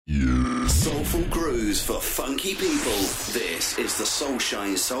Soulful grooves for funky people. This is the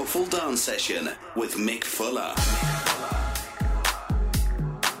SoulShyne Soulful Dance Session with Mick Fuller.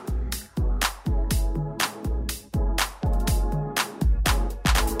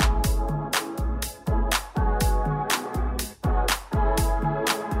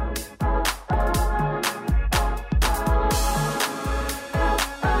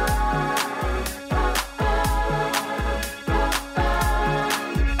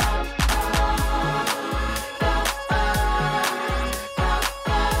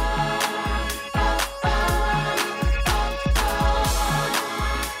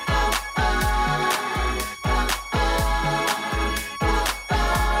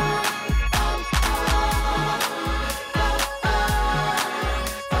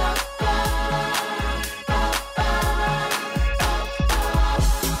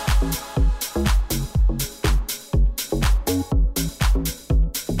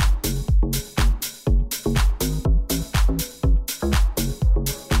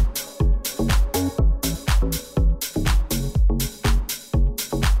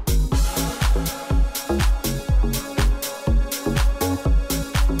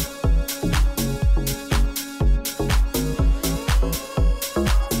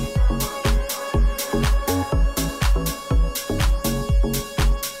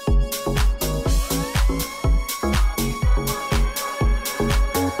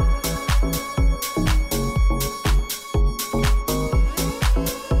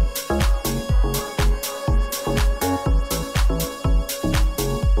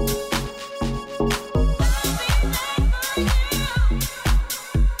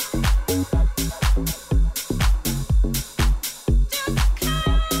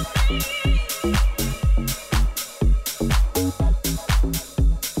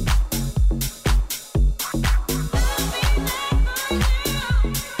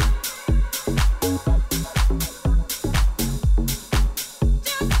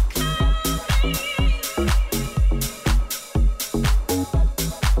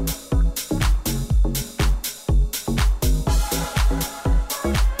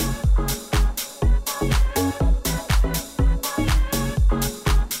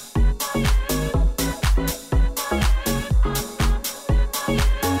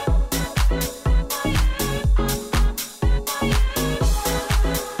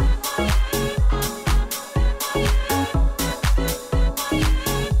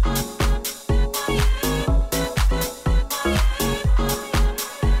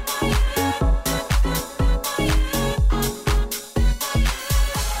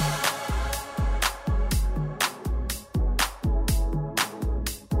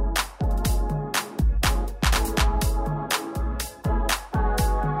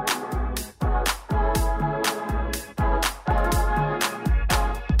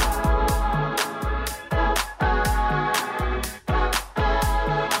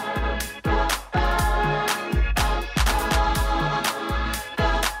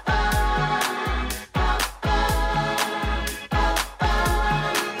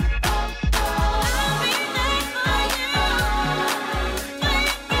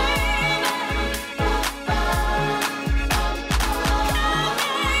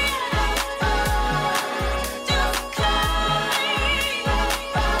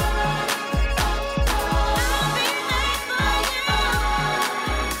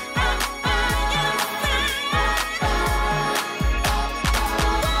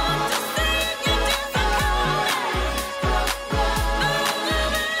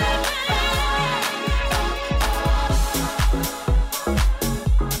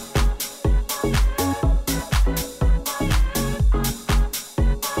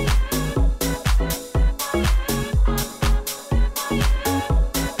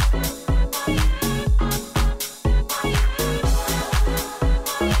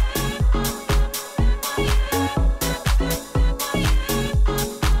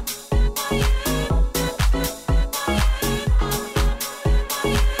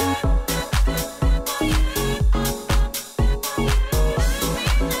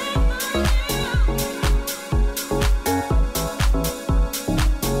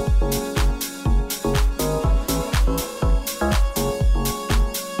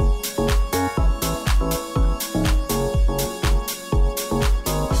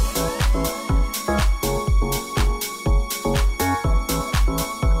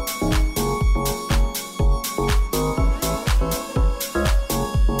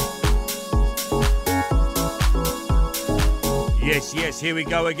 Yes, here we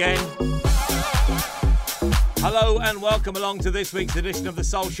go again. Hello and welcome along to this week's edition of the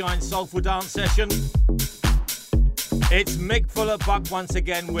SoulShyne Soulful Dance Session. It's Mick Fuller back once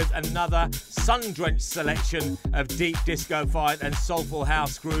again with another sun-drenched selection of deep disco-fied and soulful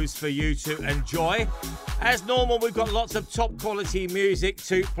house grooves for you to enjoy. As normal, we've got lots of top quality music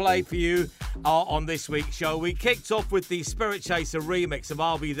to play for you on this week's show. We kicked off with the Spirit Chaser remix of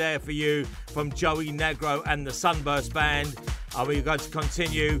I'll Be There For You from Joey Negro and the Sunburst Band. And we're going to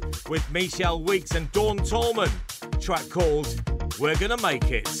continue with Michelle Weeks and Dawn Tallman, track called We're Gonna Make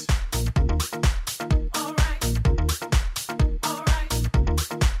It.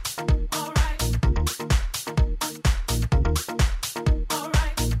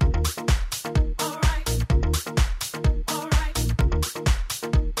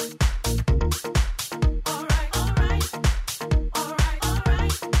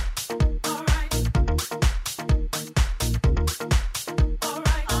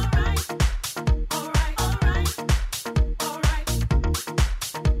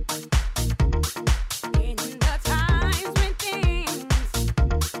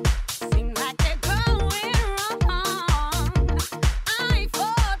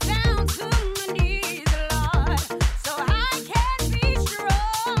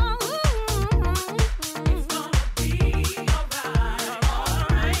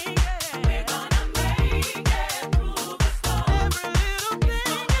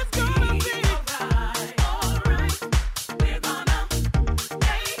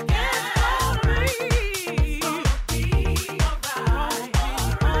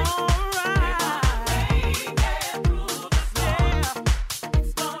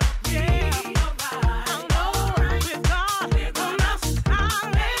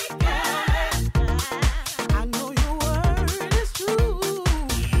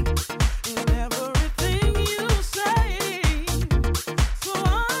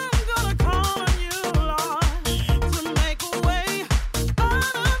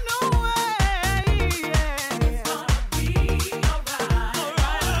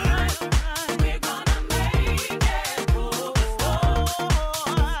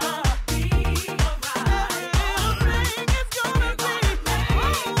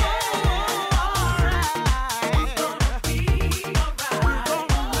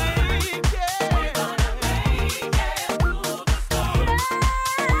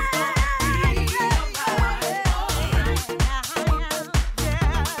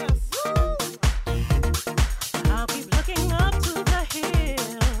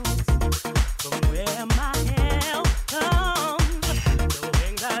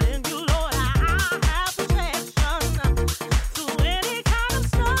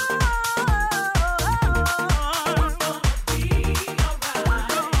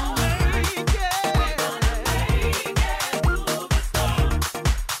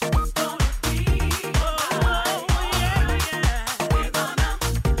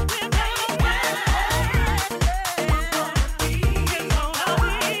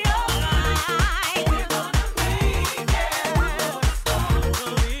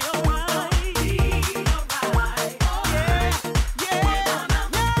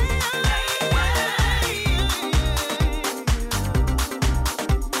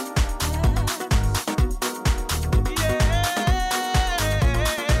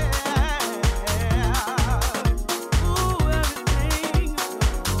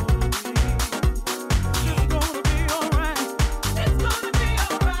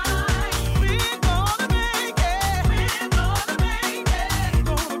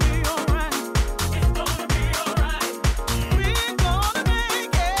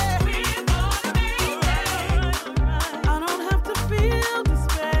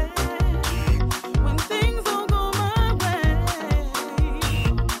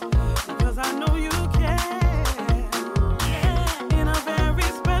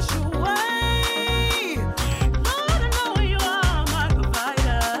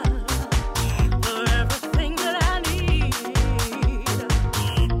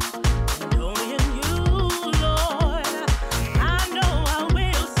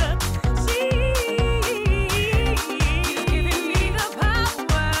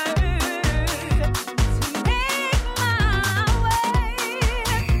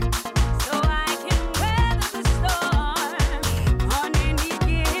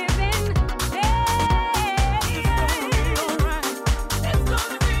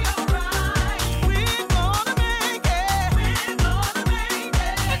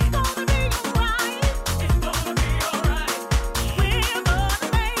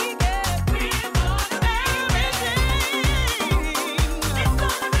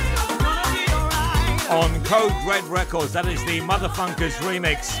 Code Red Records. That is the Motherfunkers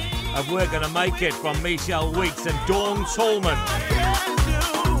remix of We're Gonna Make It from Michelle Weeks and Dawn Tallman.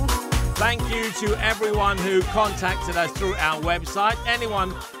 Thank you to everyone who contacted us through our website, anyone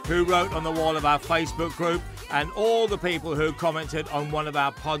who wrote on the wall of our Facebook group, and all the people who commented on one of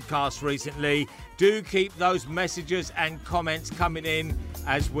our podcasts recently. Do keep those messages and comments coming in,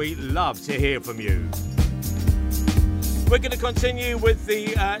 as we love to hear from you. We're going to continue with the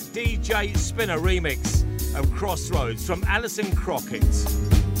DJ Spinner remix of Crossroads from Alison Crockett.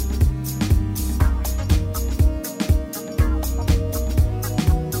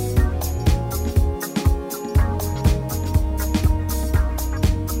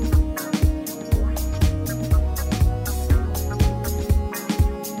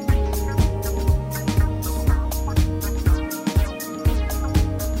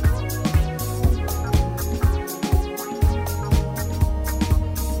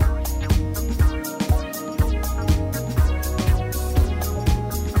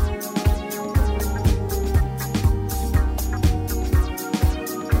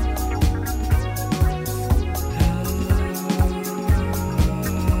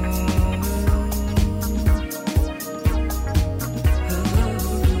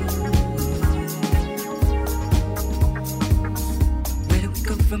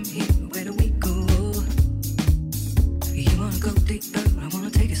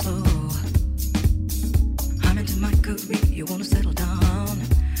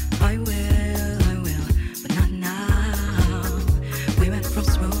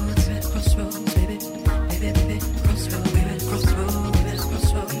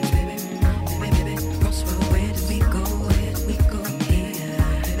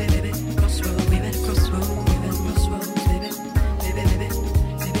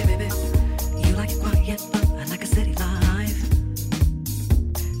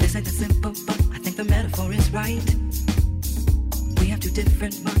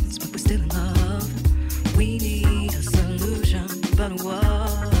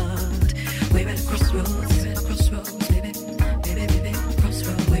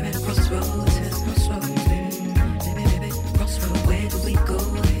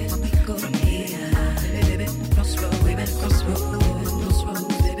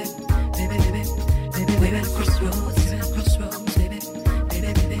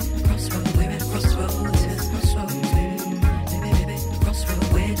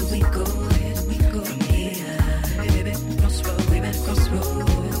 Where do we go?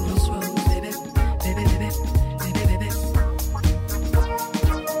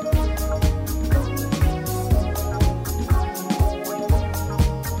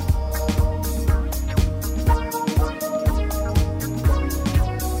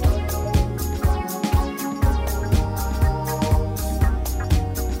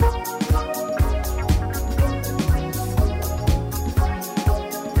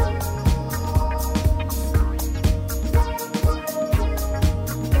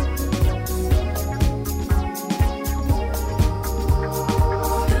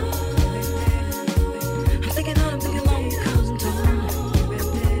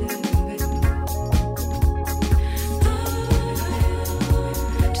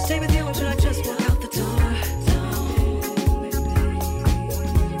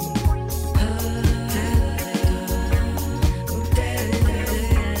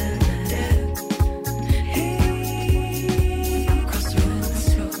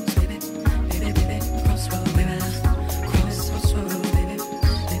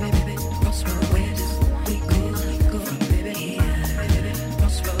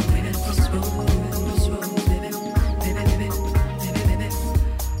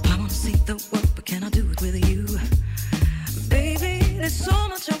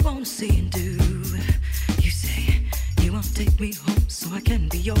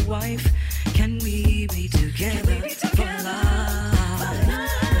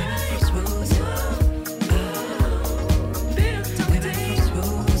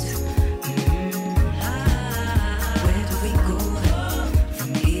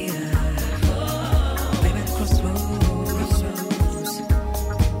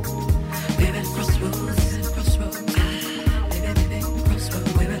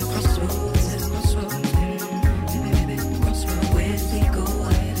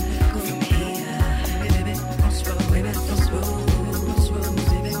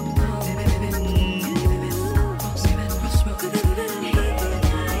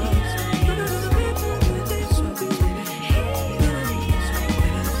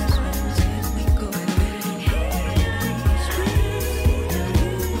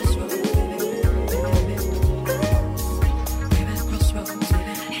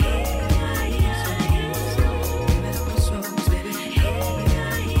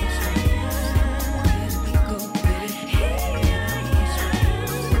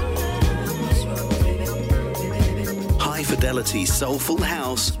 quality soulful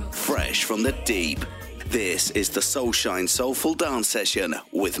house, fresh from the deep. This is the SoulShyne Soulful Dance Session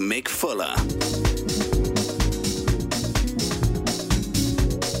with Mick Fuller.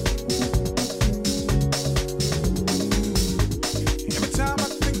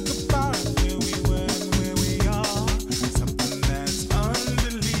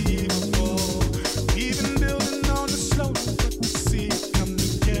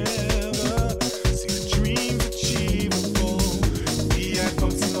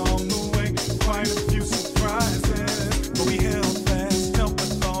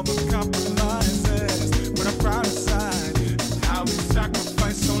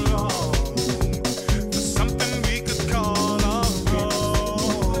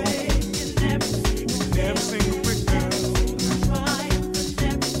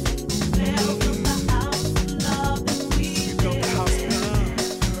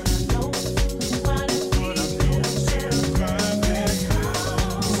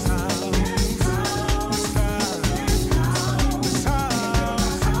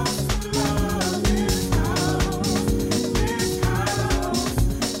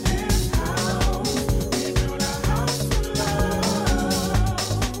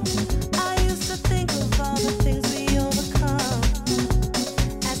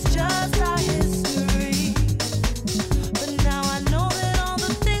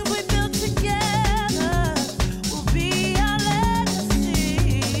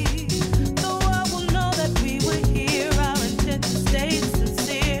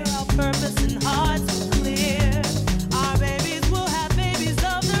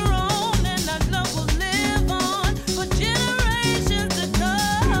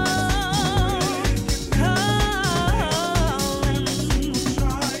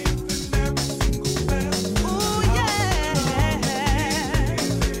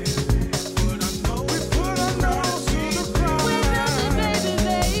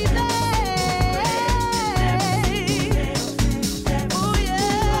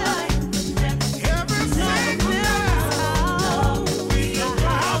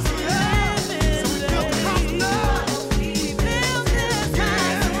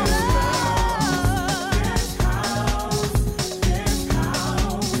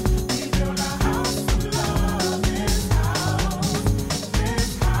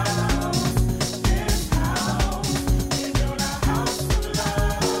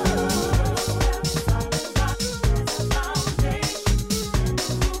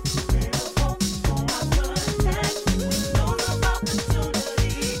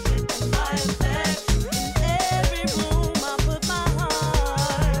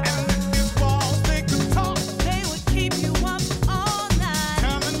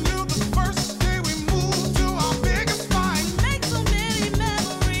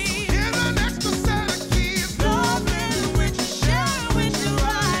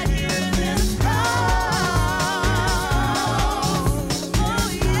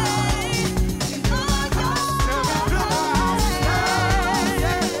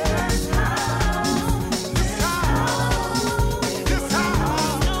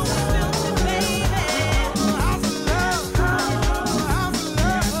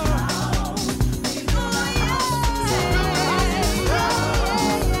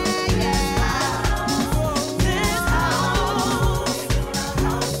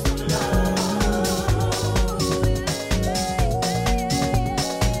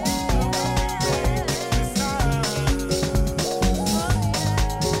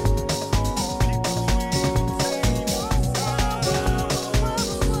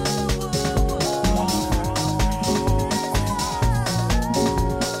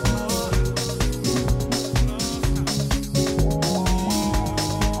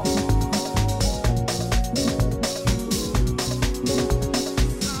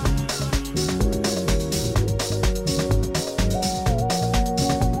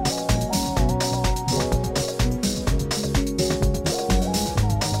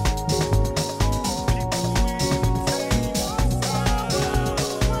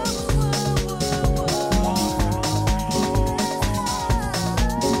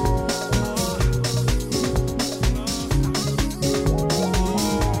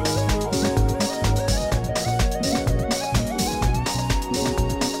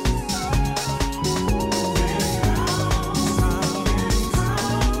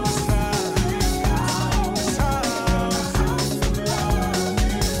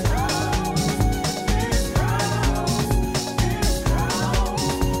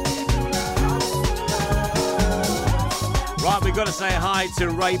 We've got to say hi to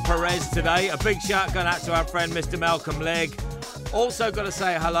Ray Perez today. A big shout going out to our friend Mr. Malcolm Legg. Also got to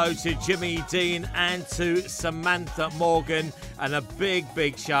say hello to Jimmy Dean and to Samantha Morgan, and a big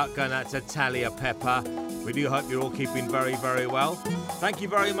shout going out to Talia Pepper. We do hope you're all keeping very, very well. Thank you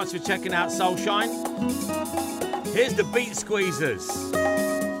very much for checking out SoulShyne. Here's the Beat Squeezers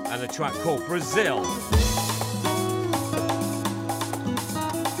and a track called Brazil.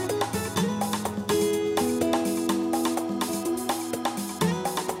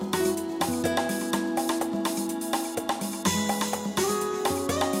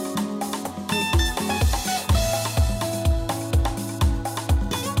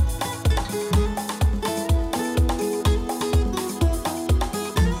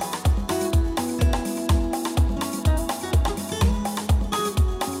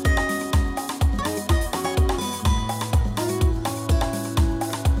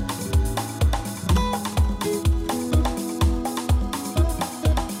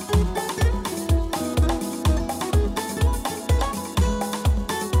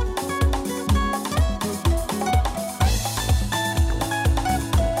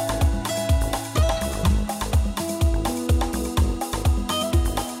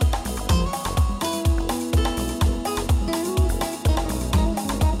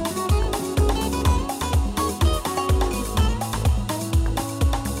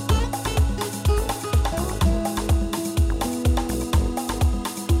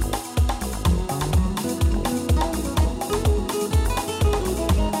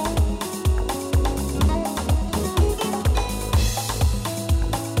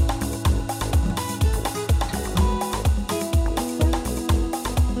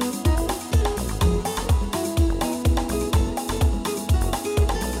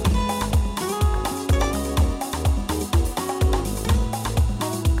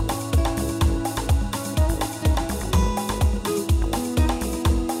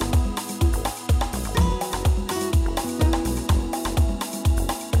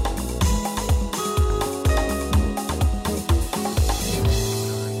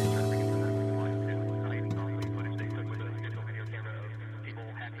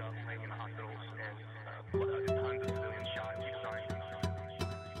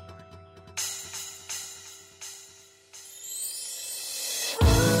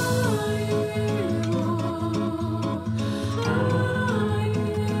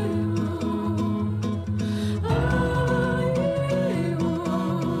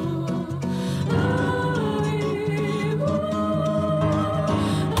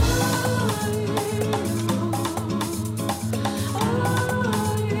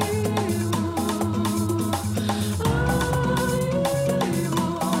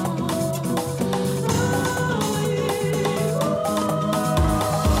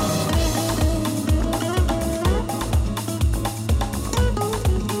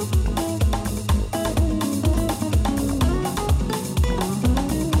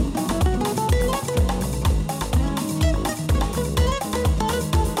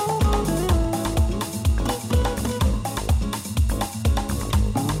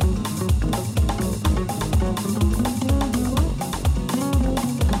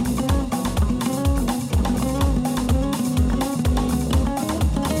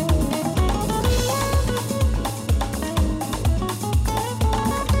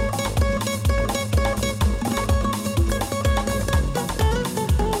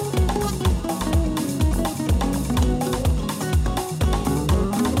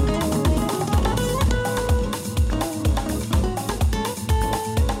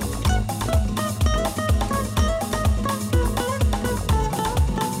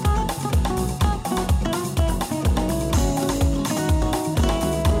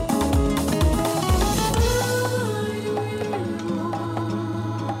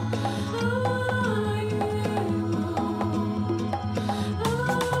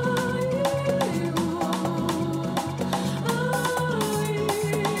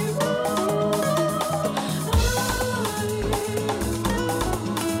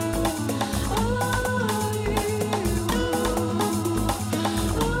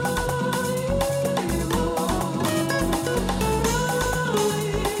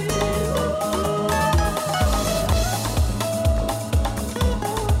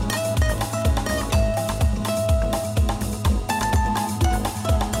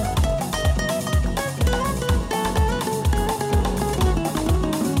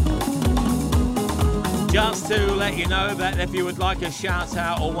 Just to let you know that if you would like a shout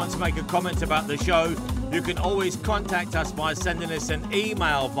out or want to make a comment about the show, you can always contact us by sending us an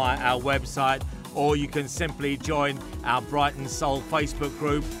email via our website, or you can simply join our Brighton Soul Facebook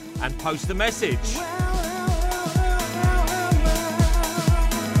group and post a message.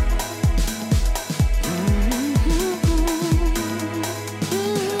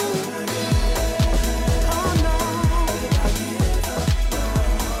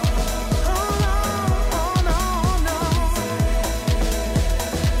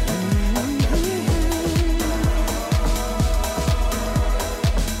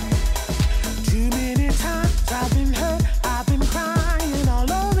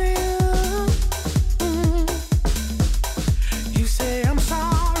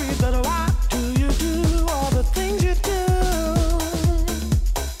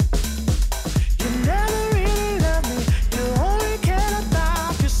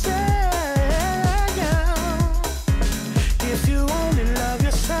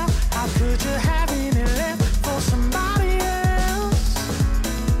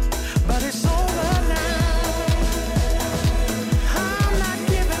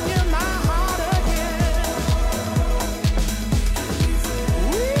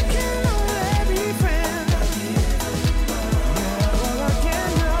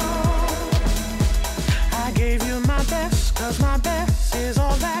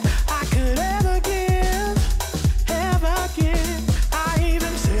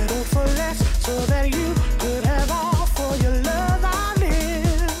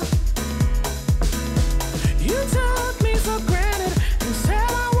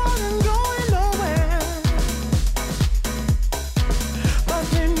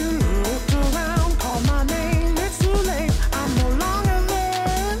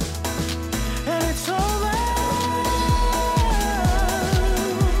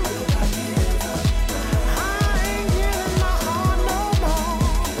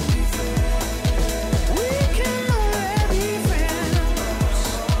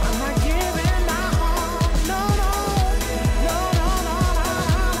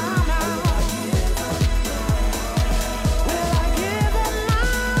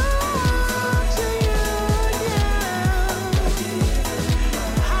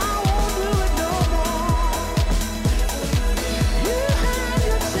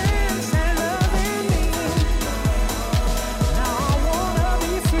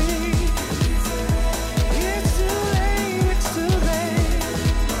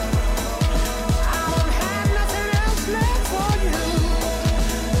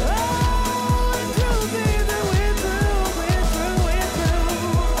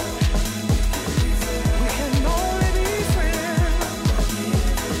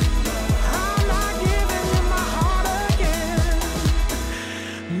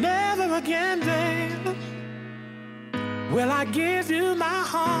 again, baby. Will I give you my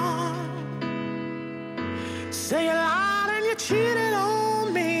heart? Say you lied and you cheated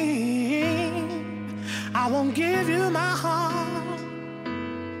on me. I won't give you my heart.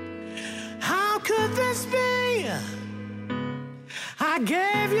 How could this be? I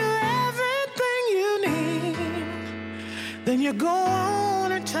gave you everything you need. Then you go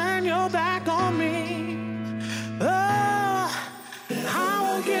on and turn your back on me. Oh, I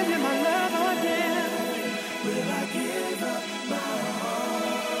won't give you my love again. Will I give up my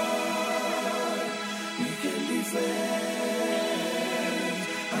heart? We can be friends.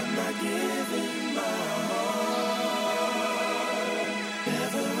 I'm not giving my heart.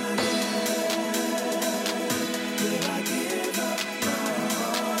 Never again. Will I give up my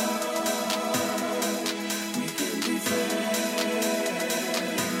heart? We can be friends.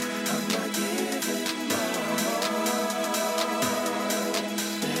 I'm not giving my heart.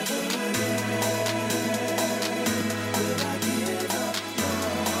 Never again. Will I give up my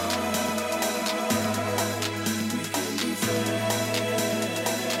heart? We can be friends.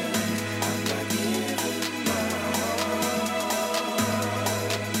 I'm not giving my heart.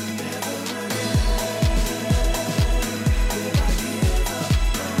 Never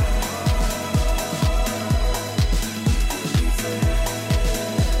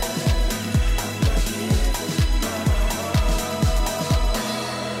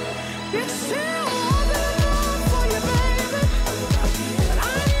It's still open enough for you, baby. But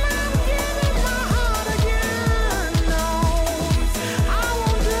I'm not giving my heart again. No, I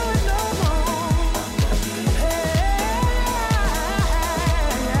won't do it no more.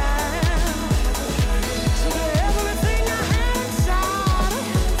 Took everything I had inside,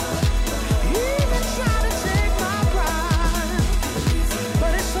 even tried to take my pride.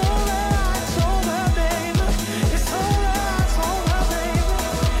 But it's over, baby. It's over, baby.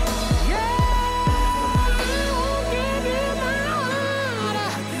 Yeah, I won't give you my heart.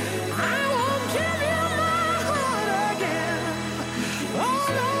 I won't give you my heart again. Oh,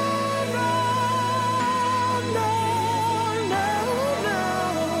 no, no, no, no, no.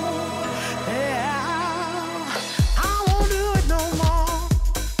 Yeah, I won't do it no more.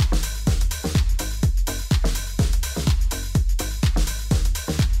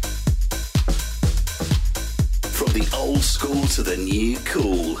 From the old school to the new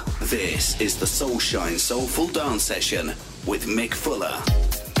cool, this is the SoulShyne Soulful Dance Session with Mick Fuller.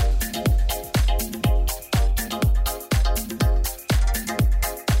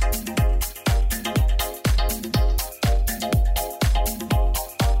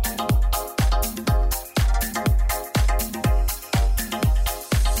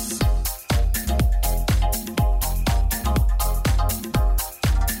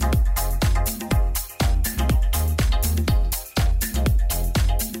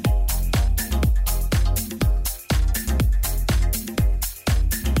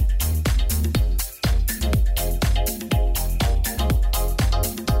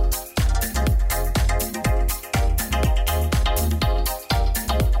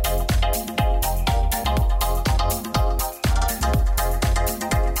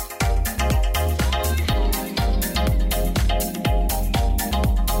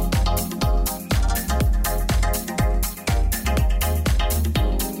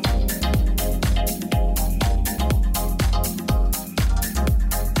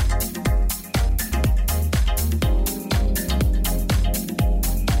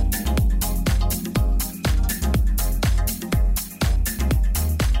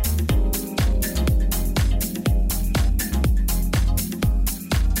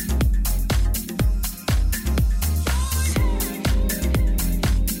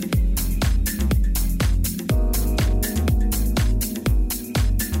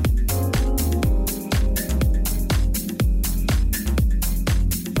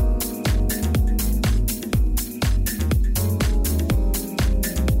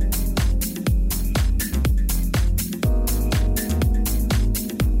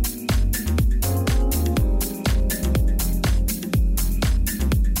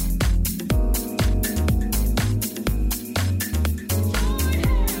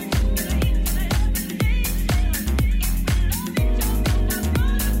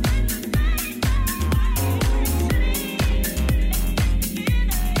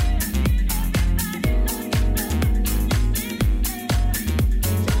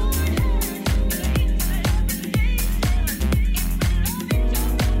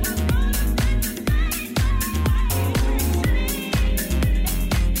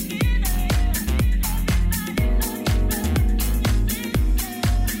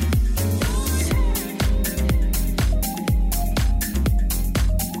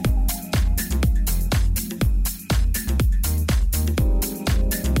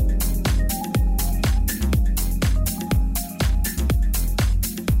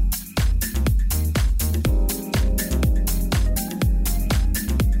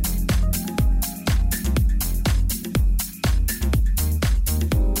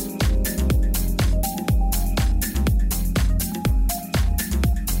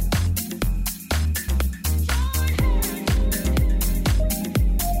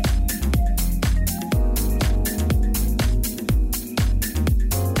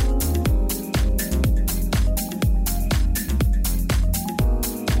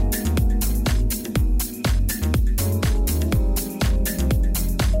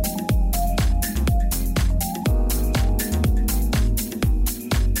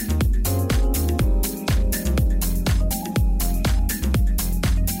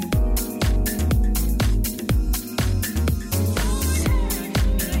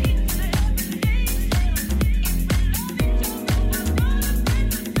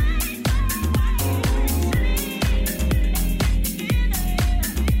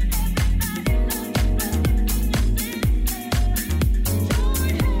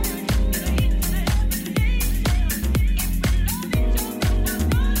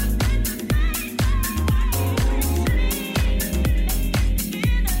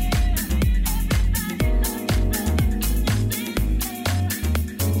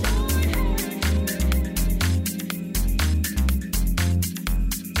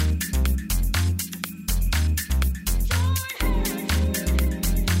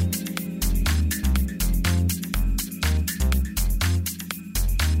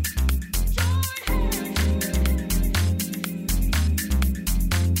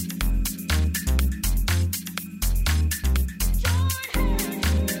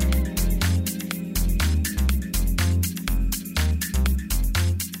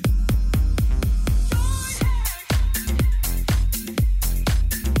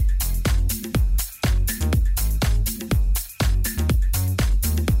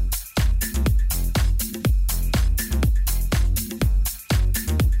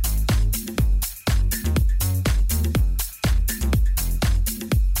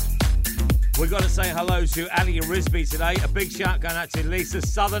 got to say hello to Ali Risby today. A big shout going out to Lisa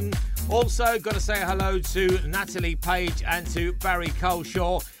Southern. Also got to say hello to Natalie Page and to Barry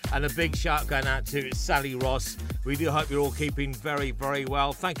Coleshaw. And a big shout going out to Sally Ross. We do hope you're all keeping very, very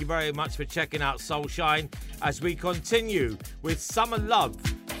well. Thank you very much for checking out SoulShyne as we continue with Summer Love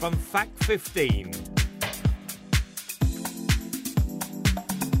from Fact 15.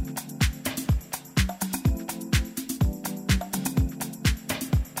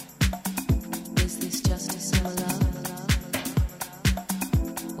 Is this just a summer love?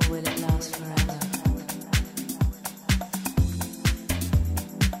 Or will it last forever?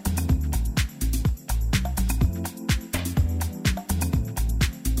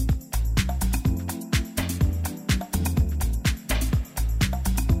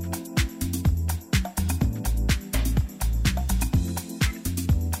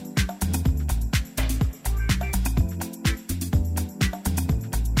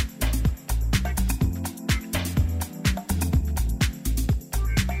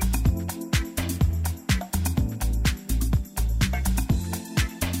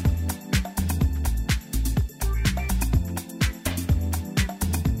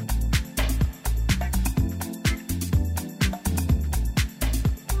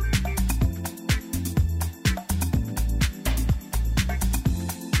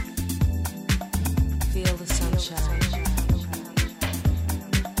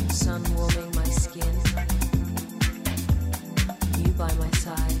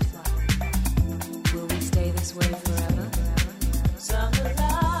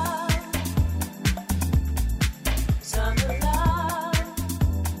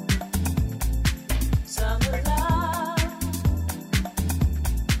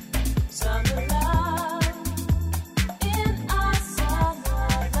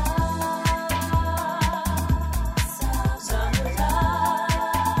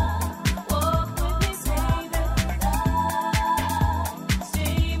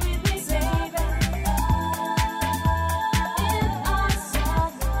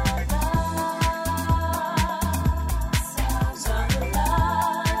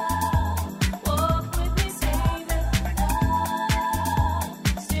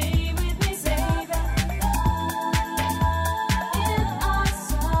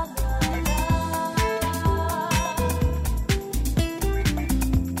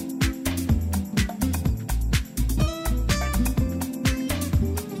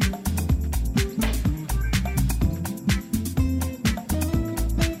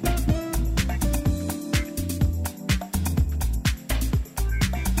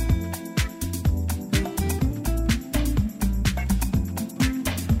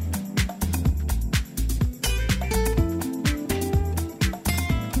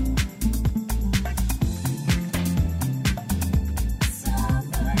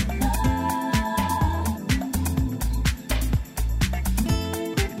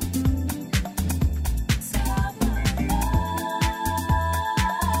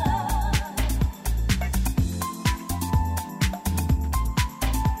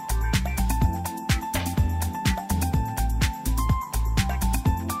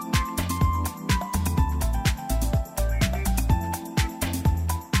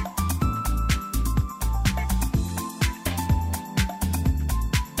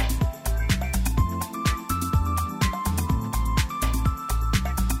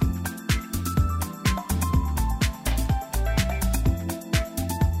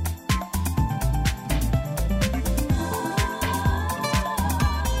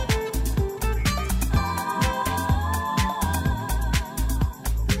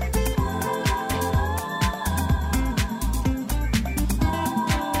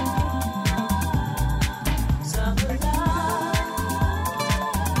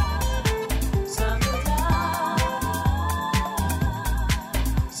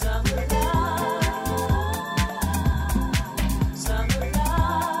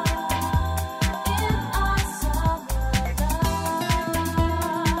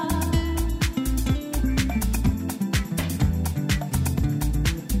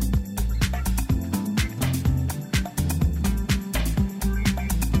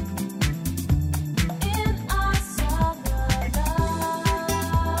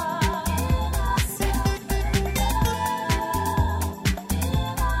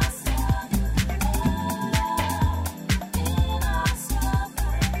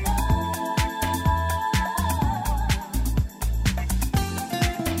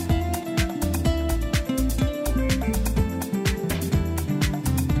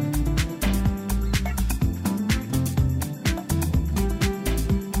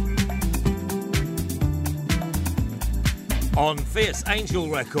 on Fierce Angel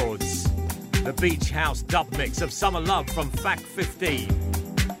Records. The Beach House dub mix of Summer Love from Fact 15.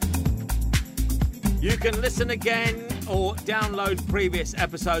 You can listen again or download previous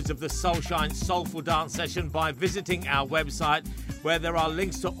episodes of the SoulShyne Soulful Dance Session by visiting our website, where there are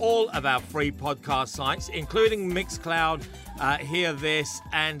links to all of our free podcast sites, including Mixcloud, Hear This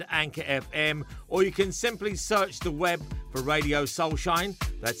and Anchor FM, or you can simply search the web for Radio SoulShyne.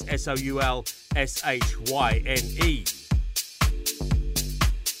 That's SoulShyne. Somewhere new.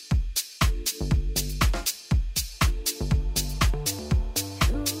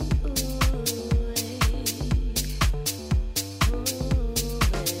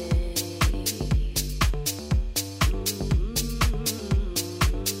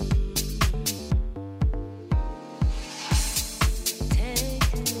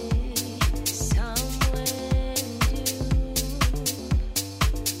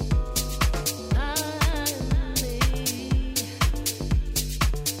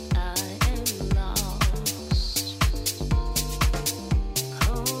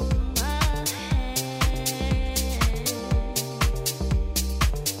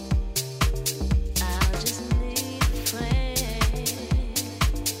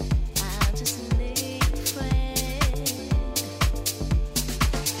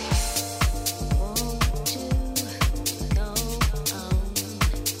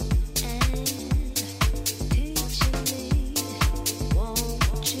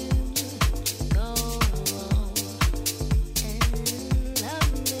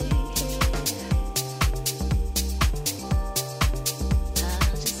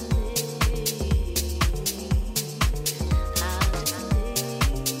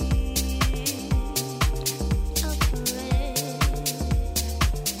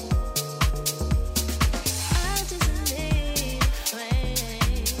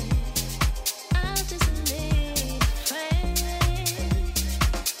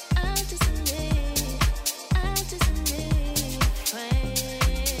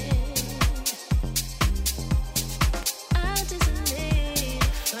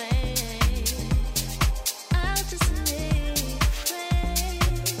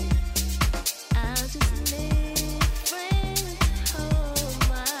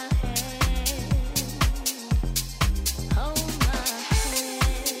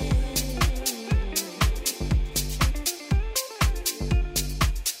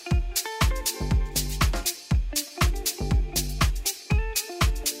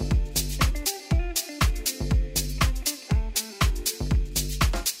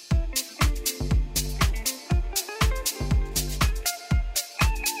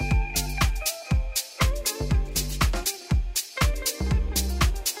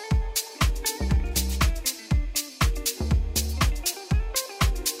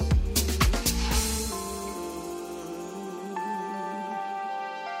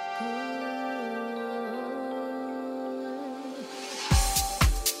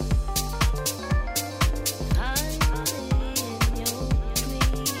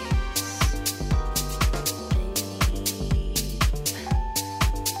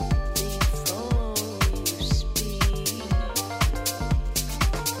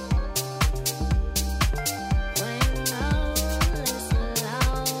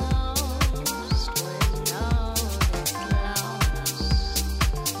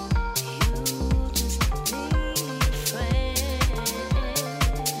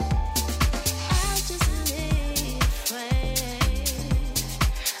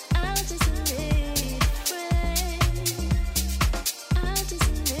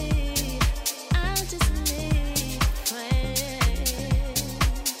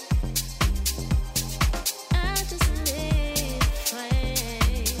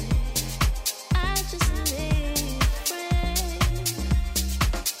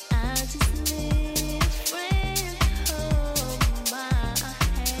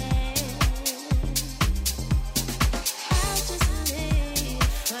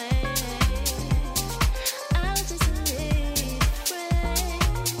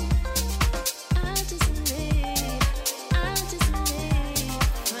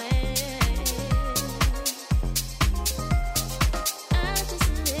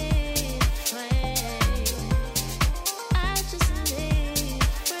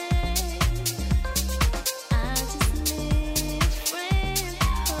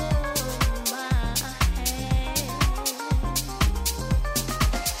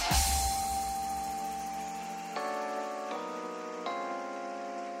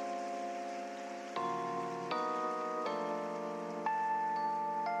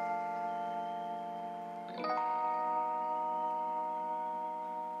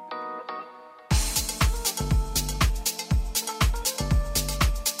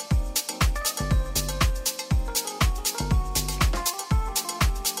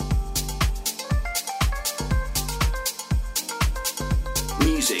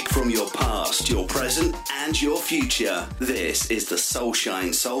 music from your past, your present, and your future. This is the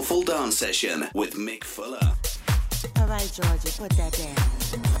SoulShyne Soulful Dance Session with Mick Fuller. All right, Georgia, put that down.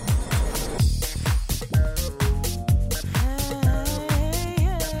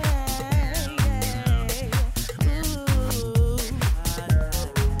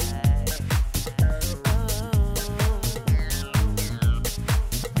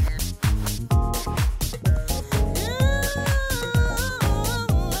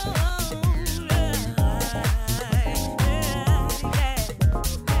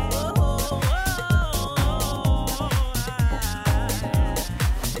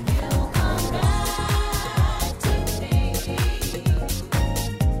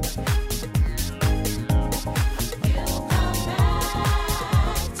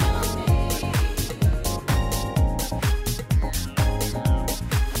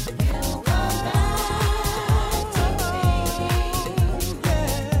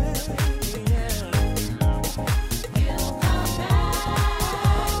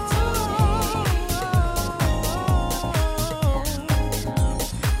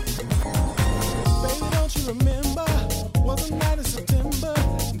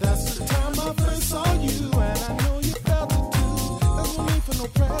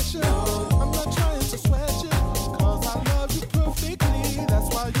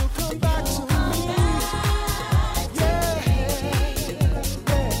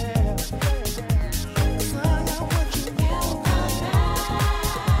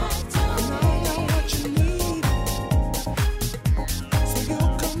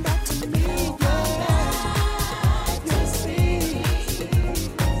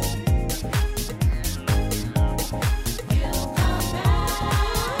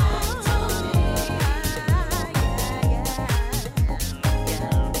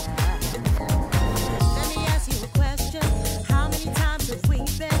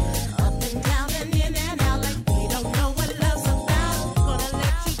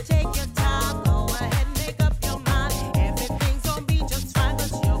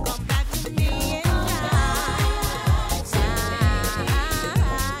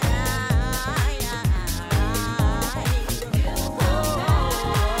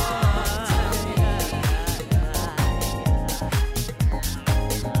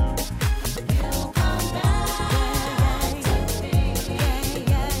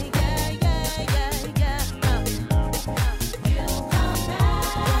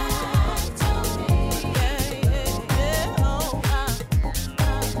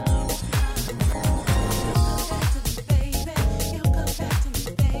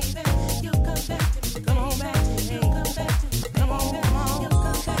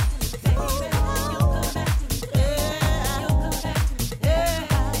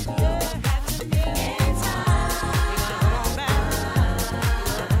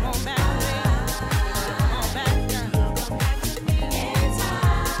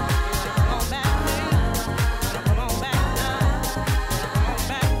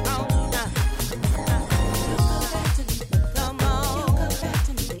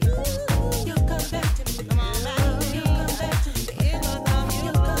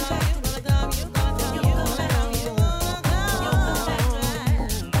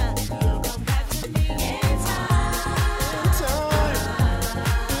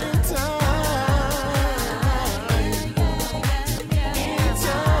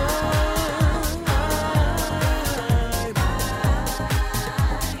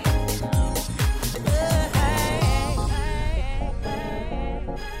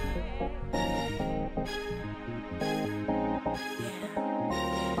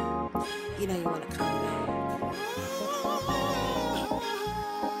 You know you want to come back.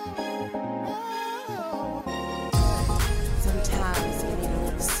 Sometimes you need a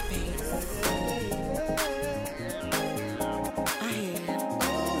little space. I hear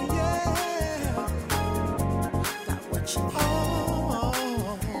you. Got what you need.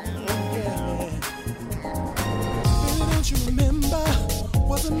 Baby, don't you remember?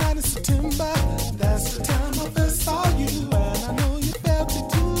 Was the night of September? That's the time I first saw you, and I know you felt it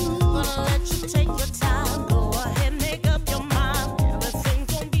too. Gonna let you take your time. Go ahead, make up your mind.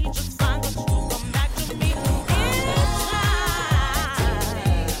 Everything's gonna be just fine. But you'll come back to me anytime.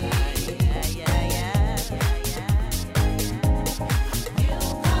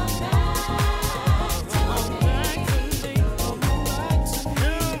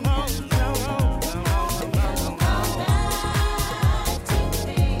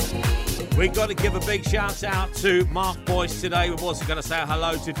 We got to give a big shout out to Mark Boyce today. We've also got to say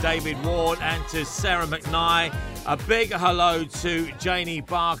hello to David Ward and to Sarah McKnight. A big hello to Janie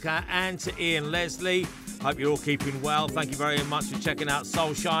Barker and to Ian Leslie. Hope you're all keeping well. Thank you very much for checking out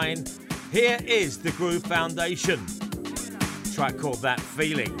SoulShyne. Here is the Groove Foundation. Track called That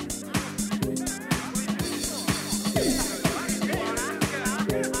Feeling.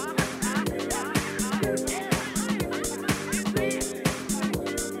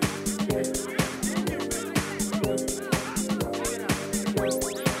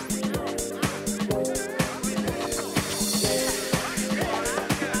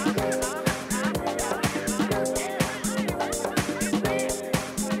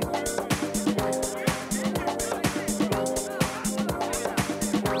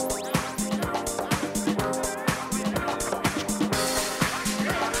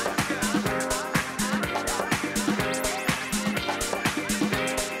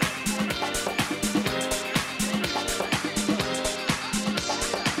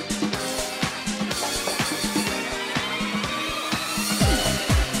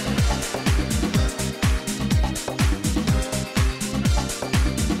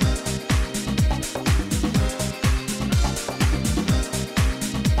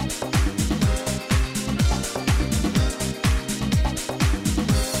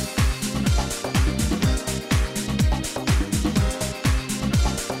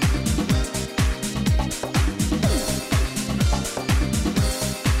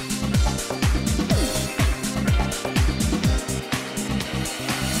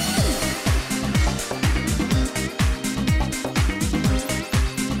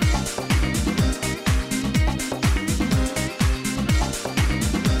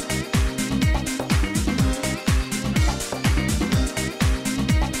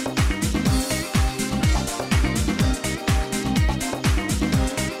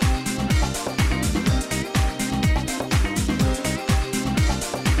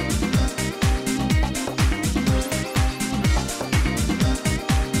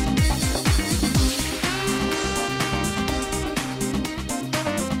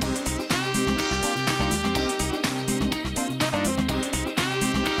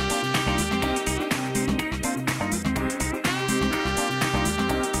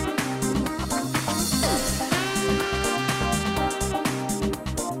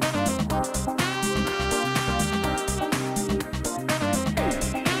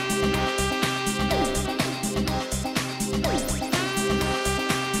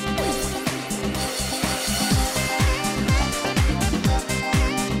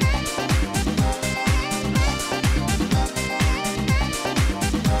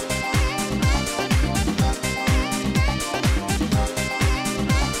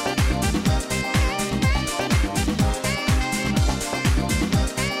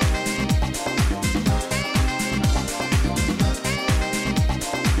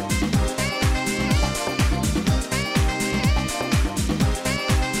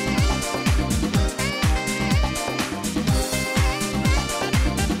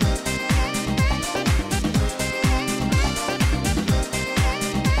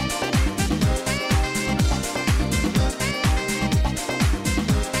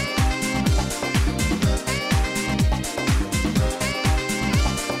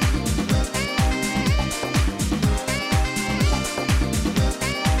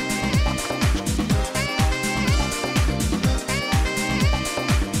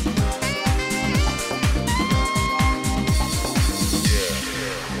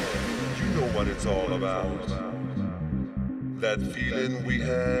 That feeling we had,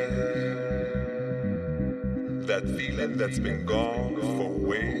 that feeling that's been gone for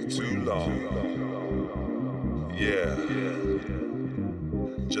way too long. Yeah,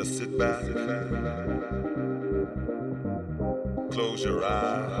 just sit back, close your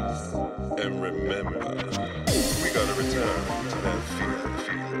eyes, and remember, we gotta return to that feeling.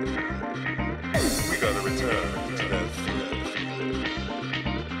 We gotta return to that feeling.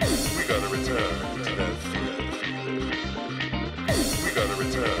 We gotta return to that feeling. We gotta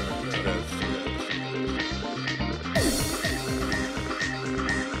return to that feeling.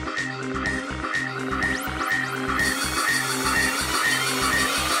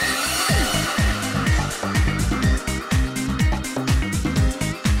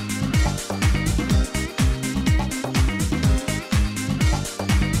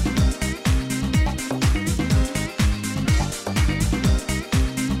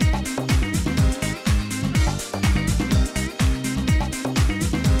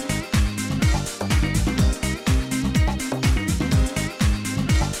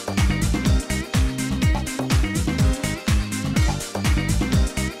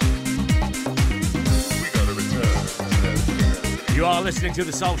 Listening to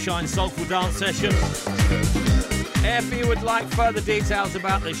the SoulShyne Soulful Dance Session. If you would like further details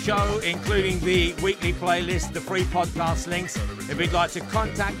about the show, including the weekly playlist, the free podcast links, if you'd like to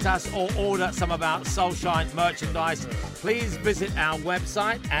contact us or order some of our SoulShyne merchandise, please visit our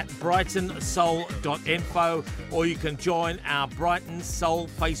website at brightonsoul.info, or you can join our Brighton Soul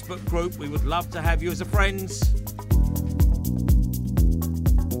Facebook group. We would love to have you as a friend.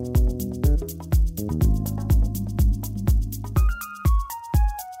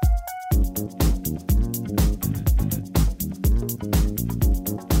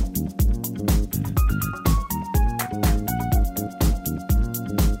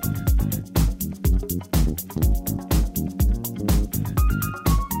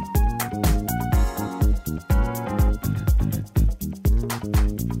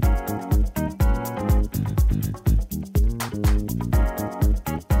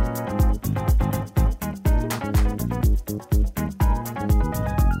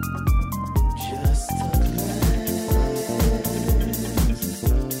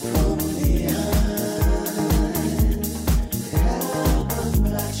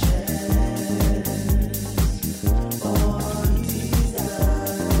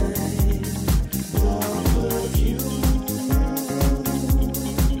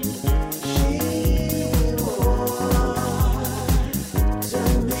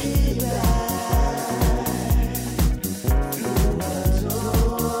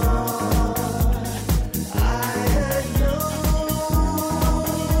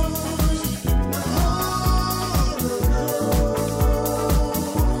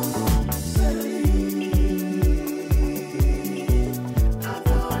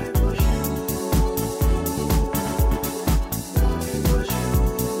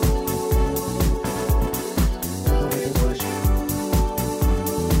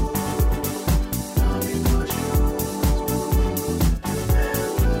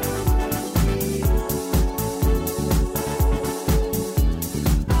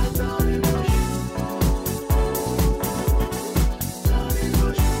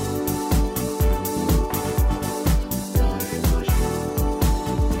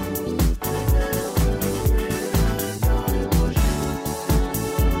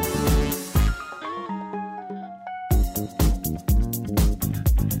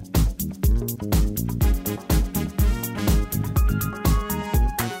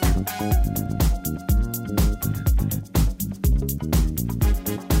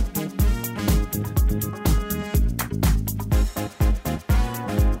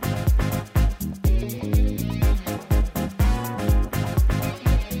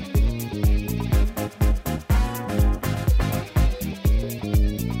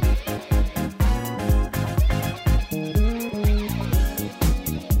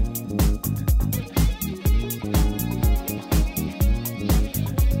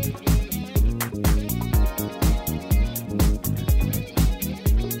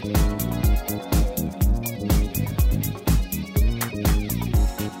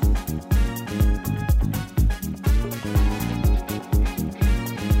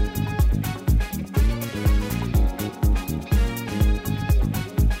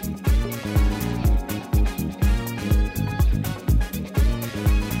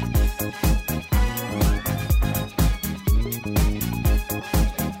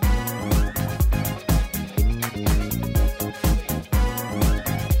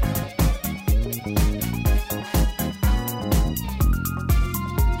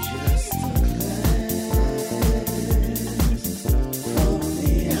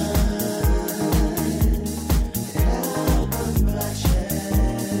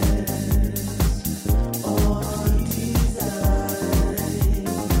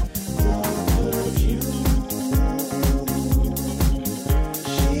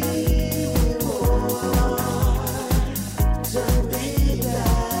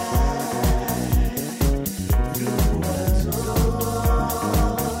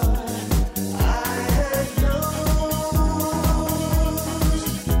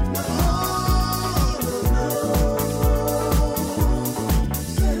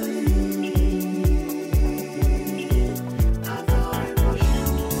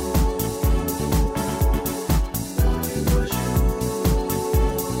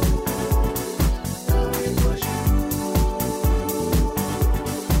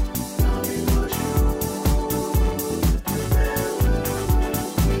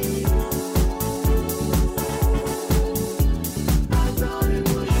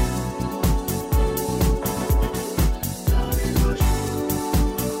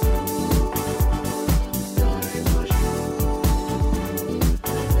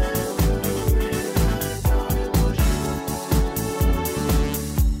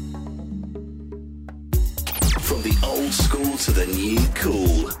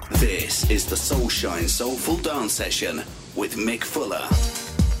 the SoulShyne Soulful Dance Session with Mick Fuller.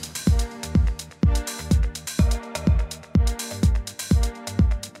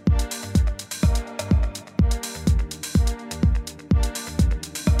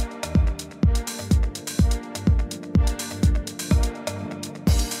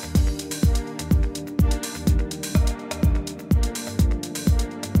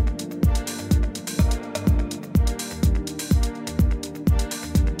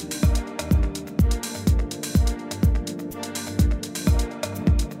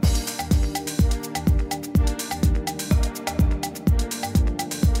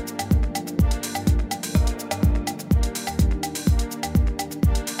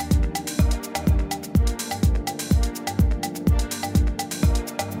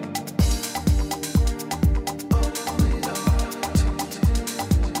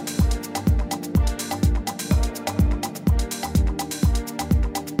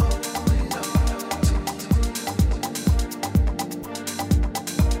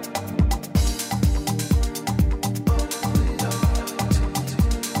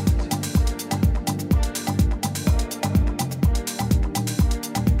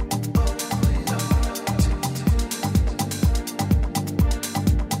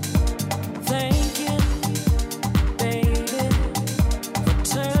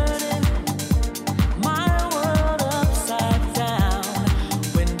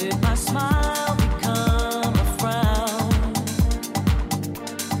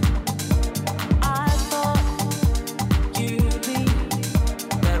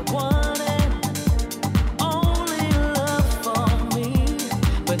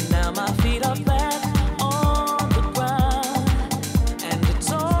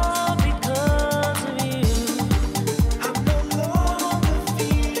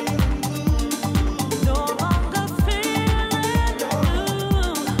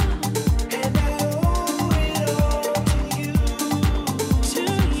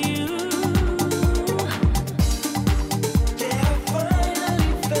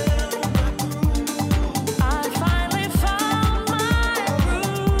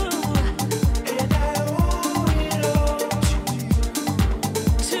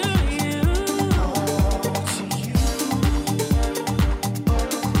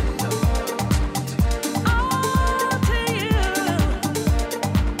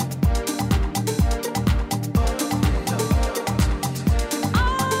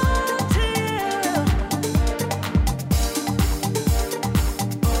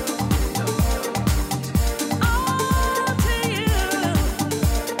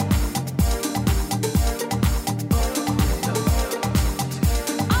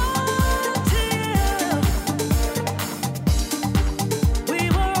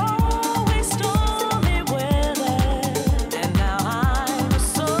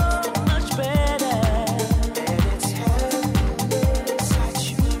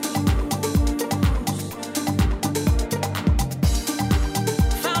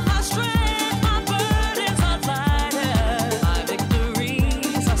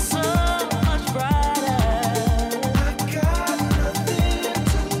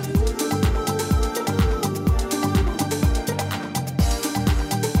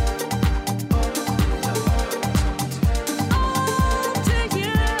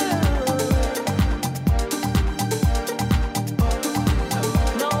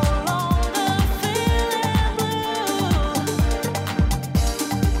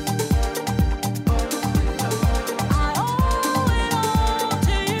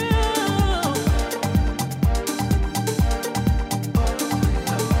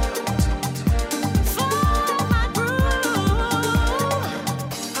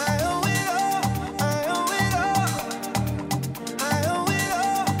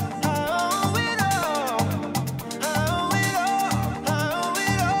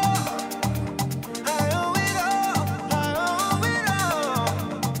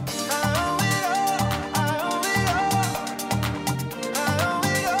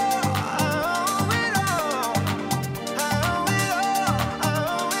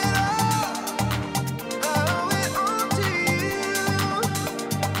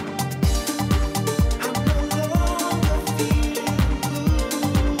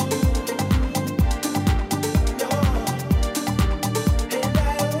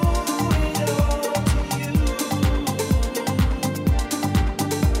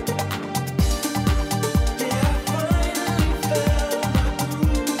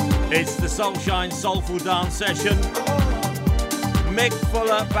 It's the SoulShyne Soulful Dance Session. Mick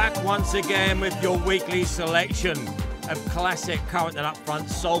Fuller back once again with your weekly selection. of classic current and upfront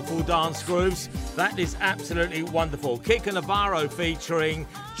soulful dance grooves. That is absolutely wonderful. Kika Navarro featuring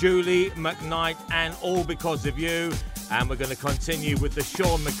Julie McKnight and All Because of You. And we're going to continue with the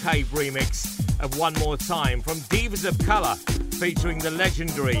Sean McCabe remix of One More Time from Divas of Colour featuring the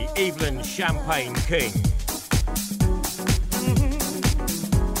legendary Evelyn Champagne King.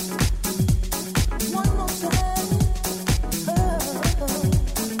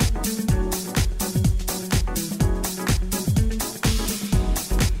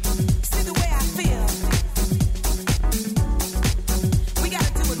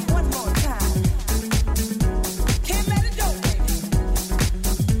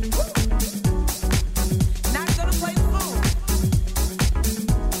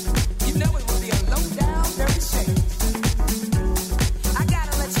 You know it would be a low down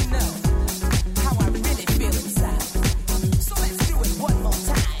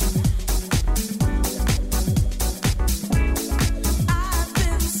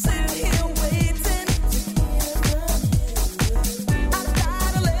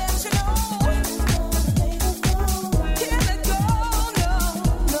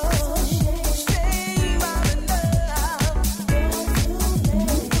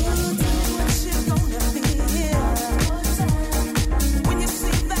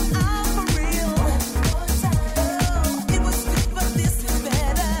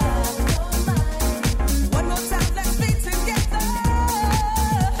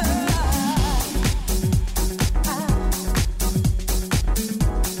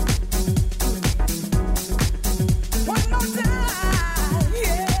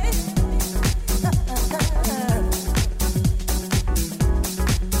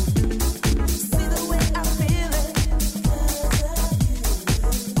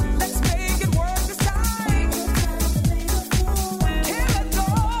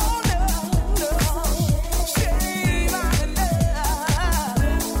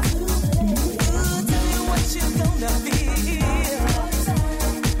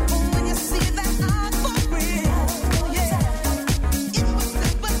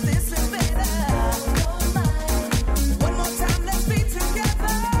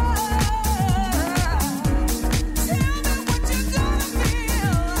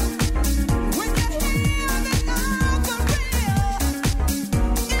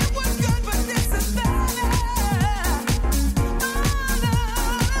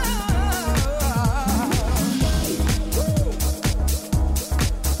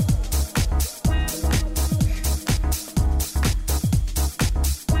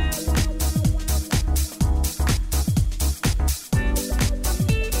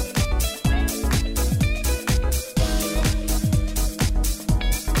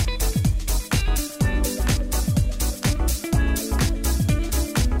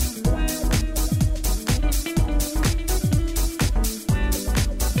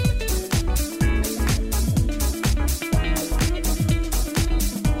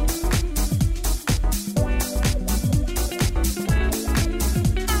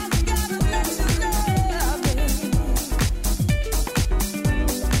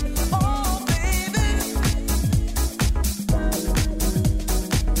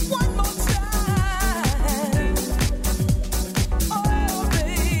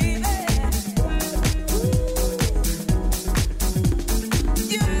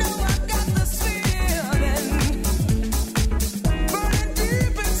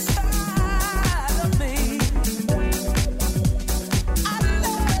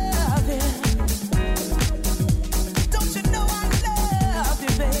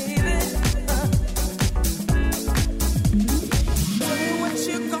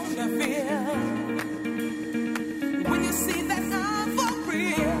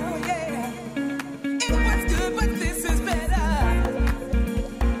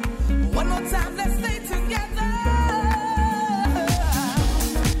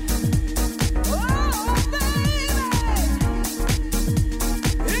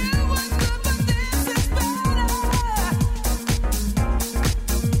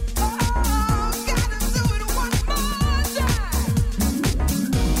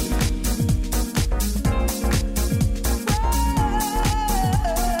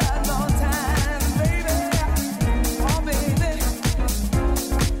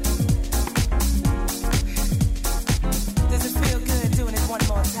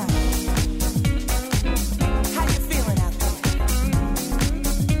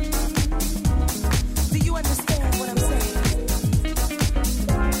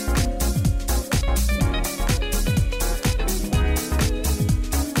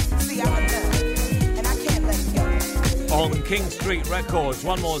Street Records.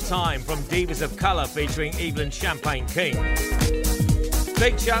 One more time from Divas of Colour featuring Evelyn Champagne King.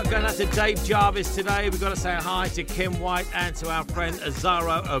 Big shout going out to Dave Jarvis today. We've got to say hi to Kim White and to our friend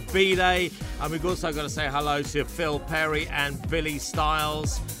Azaro Obide. And we've also got to say hello to Phil Perry and Billy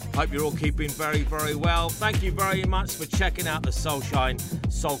Stiles. Hope you're all keeping very, very well. Thank you very much for checking out the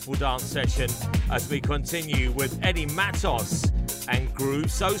SoulShyne Soulful Dance Session as we continue with Eddie Matos and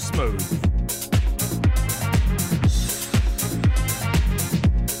Groove So Smooth.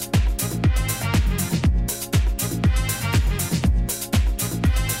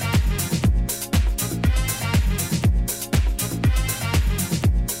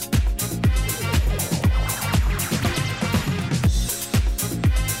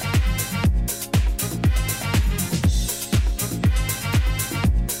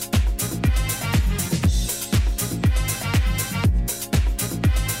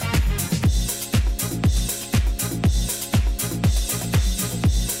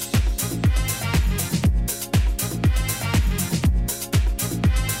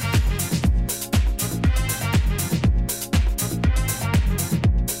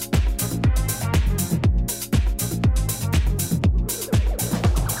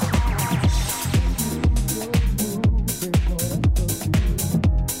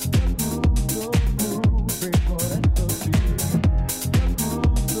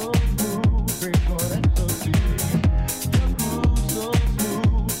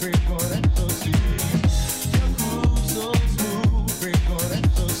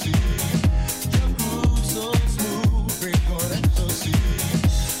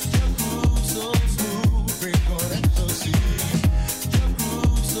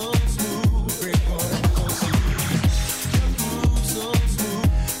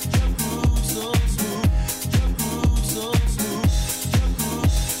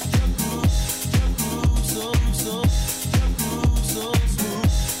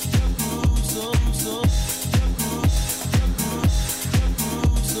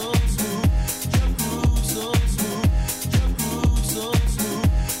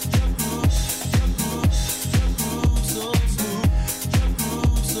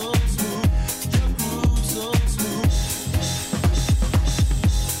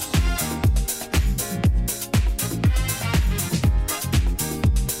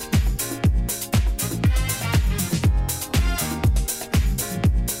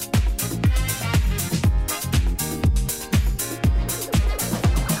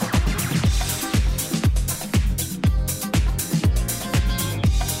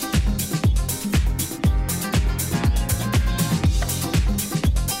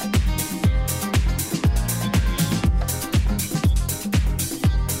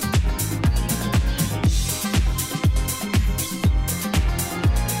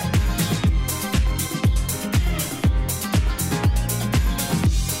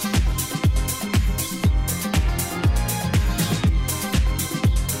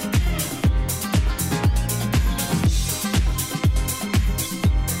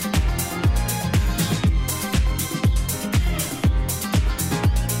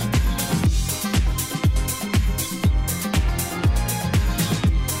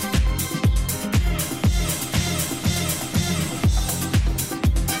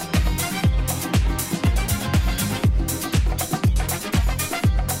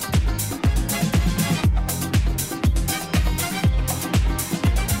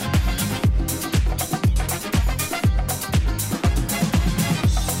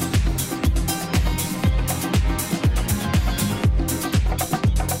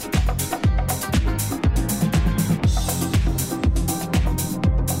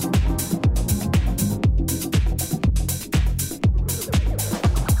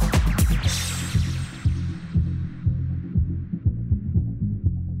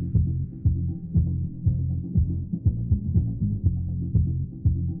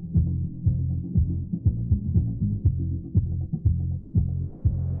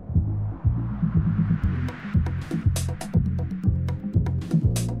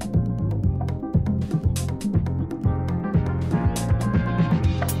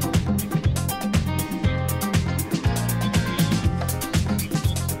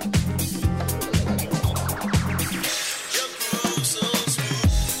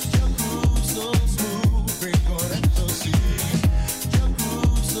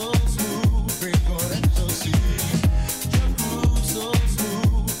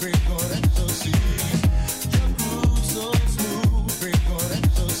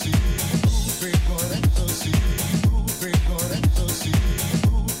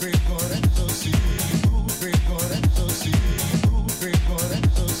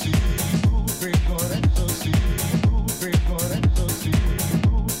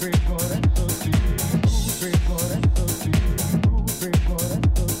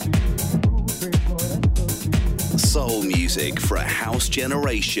 music for a house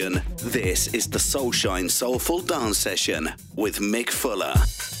generation. This is the SoulShyne Soulful Dance Session with Mick Fuller.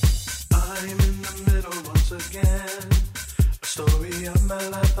 I'm in the middle once again. A story of my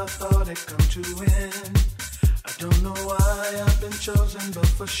life, I thought it come to end. I don't know why I've been chosen, but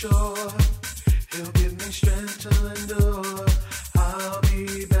for sure He'll give me strength to endure. I'll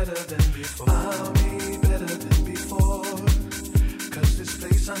be better than before. I'll be better than before. 'Cause this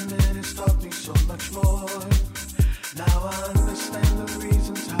place I'm in has taught me so much more. Now I understand the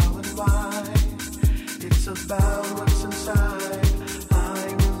reasons how and why. It's about what's inside.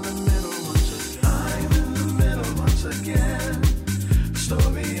 I'm in the middle once again. I'm in the middle once again. The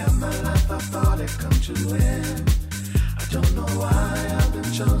story of my life, I thought it come to end. I don't know why I've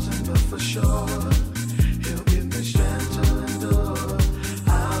been chosen, but for sure He'll give me strength to endure.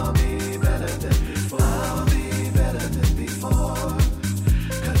 I'll be better than before. I'll be better than before.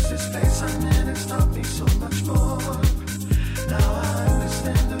 'Cause this place I'm in has taught me so much more. Now I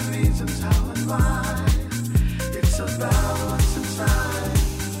understand the reasons how and why. It's about what's inside.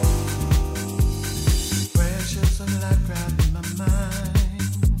 Precious and light grabbing my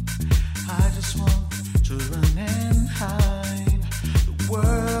mind. I just want to run and hide. The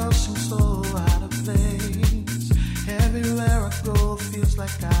world seems so out of place. Everywhere I go feels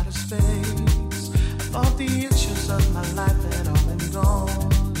like outer space. I thought the issues of my life had all been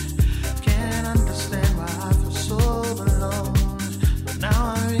gone. Can't understand why I feel so alone. But now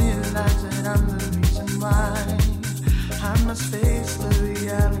I realize that I'm the reason why. I must face the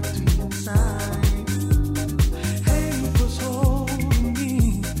reality inside. Hate was holding me.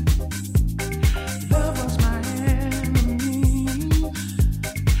 Love was my enemy.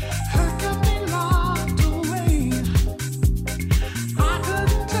 Hurt kept me locked away. I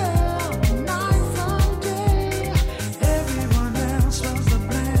couldn't tell night from day. Every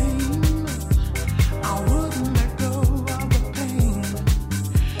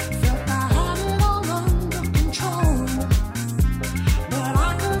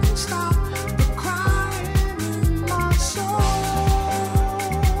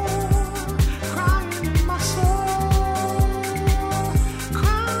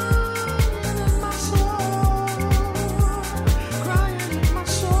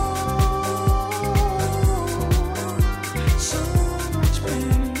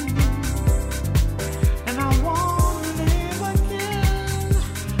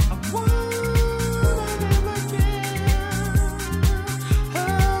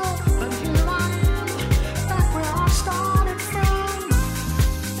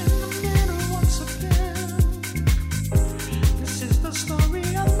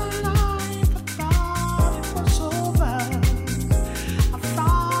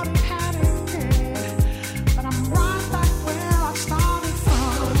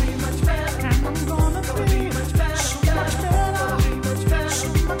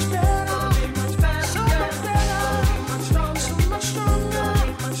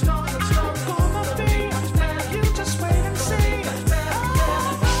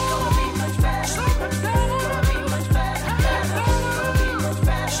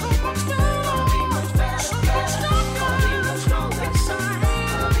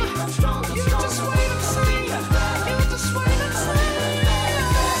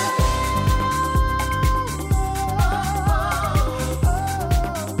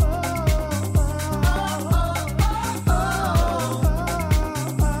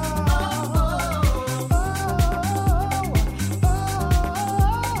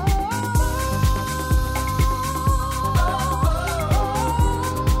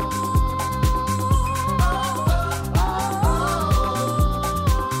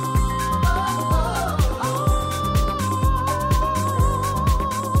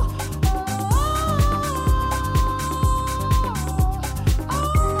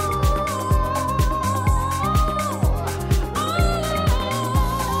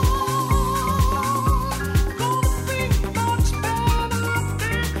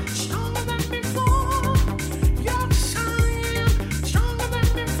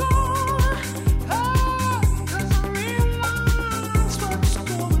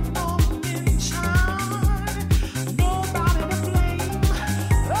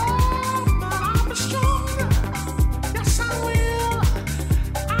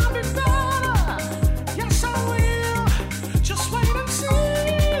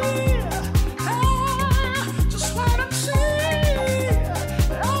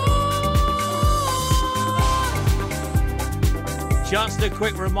Just a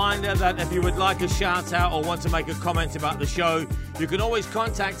quick reminder that if you would like a shout out or want to make a comment about the show, you can always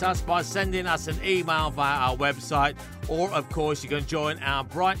contact us by sending us an email via our website, or of course you can join our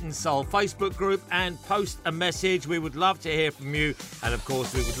Brighton Soul Facebook group and post a message. We would love to hear from you, and of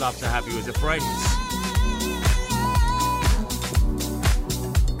course we would love to have you as a friend.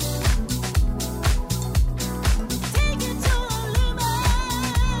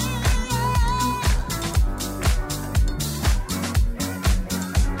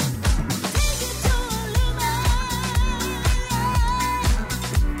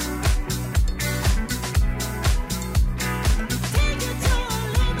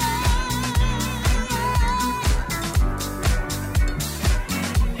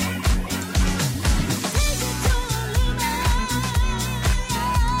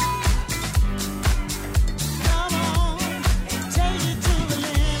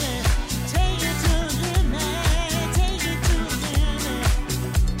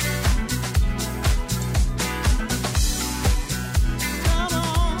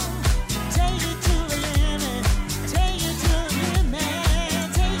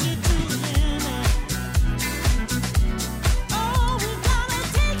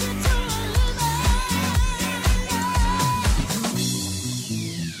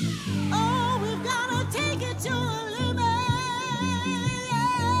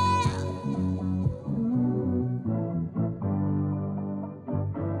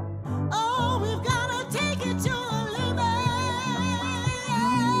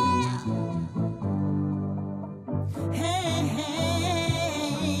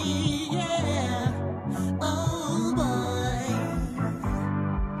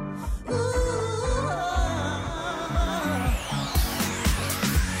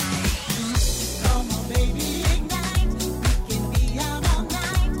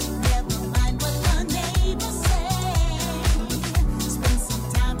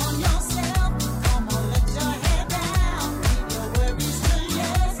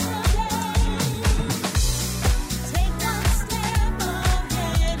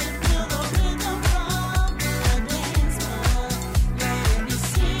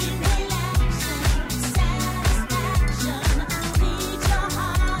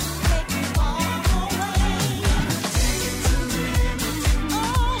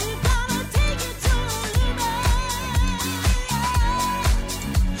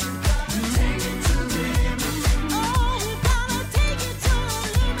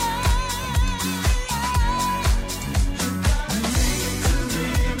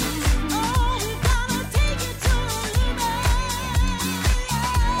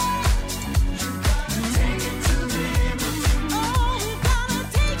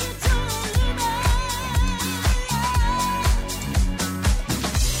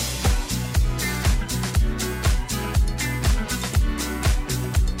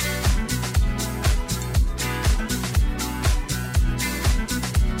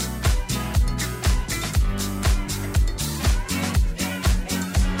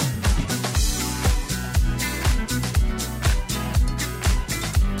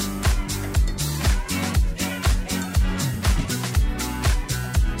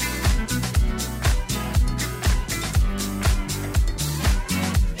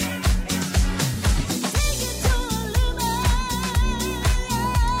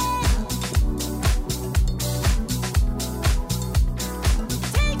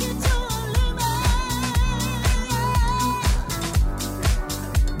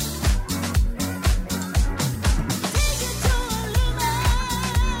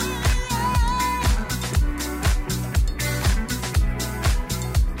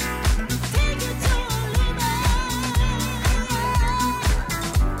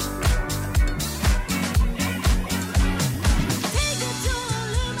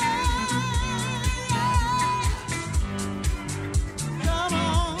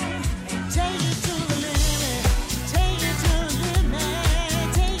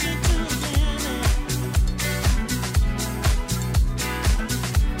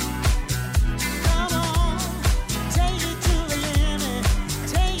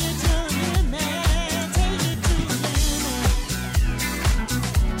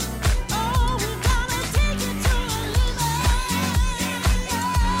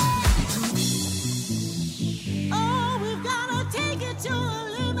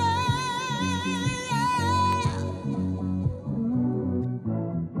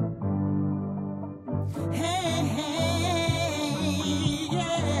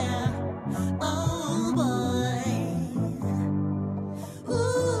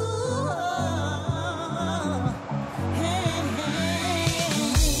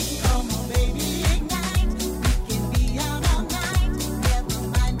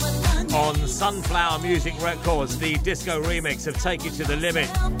 Sunflower Music Records, the disco remix of Take It to the Limit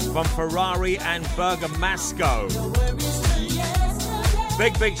from Ferrari and Bergamasco.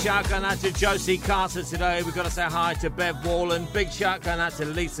 Big shout going out to Josie Carter today. We've got to say hi to Bev Wallen. Big shout going out to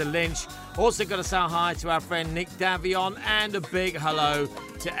Lisa Lynch. Also got to say hi to our friend Nick Davion, and a big hello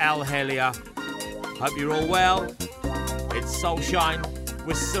to Al Helia. Hope you're all well. It's SoulShyne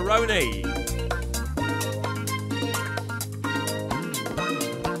with Cerrone.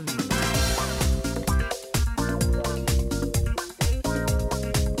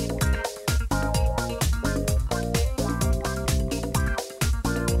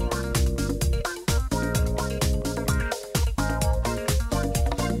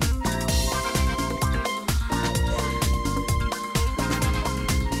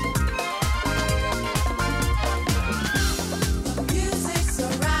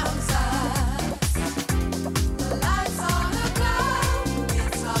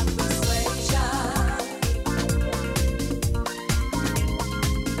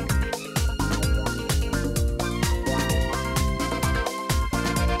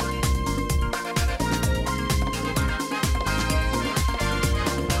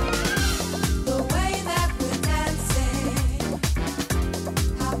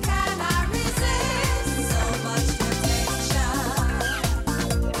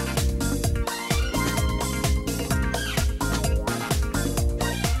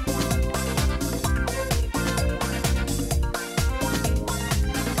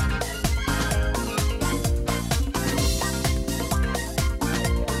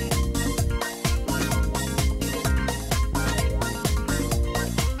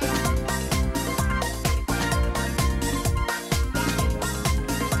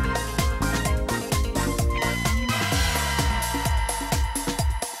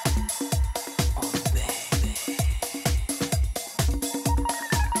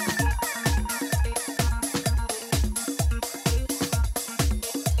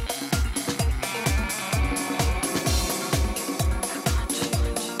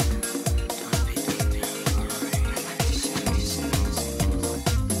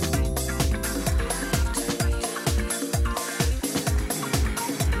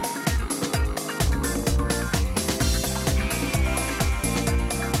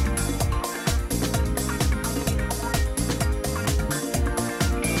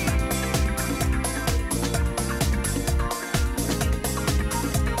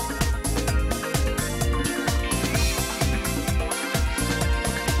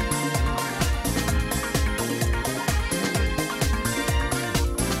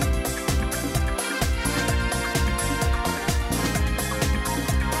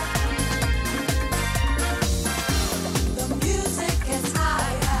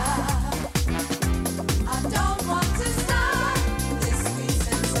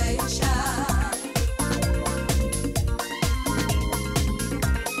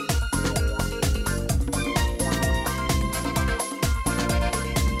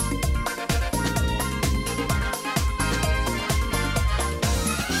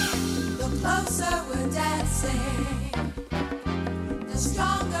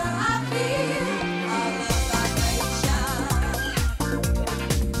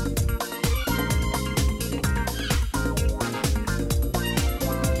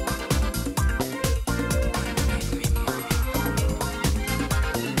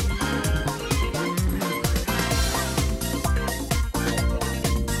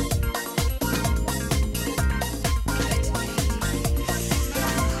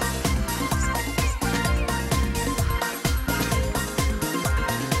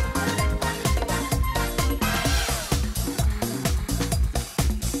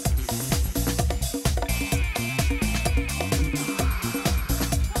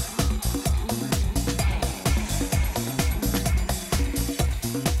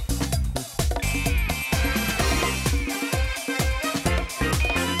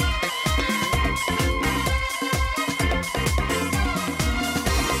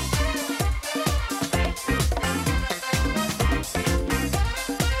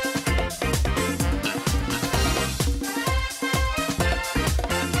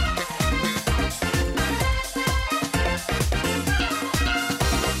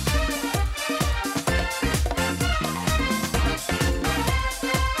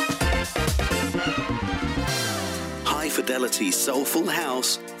 Fidelity soulful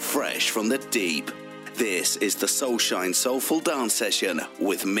house, fresh from the deep. This is the SoulShyne Soulful Dance Session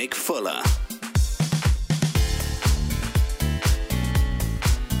with Mick Fuller.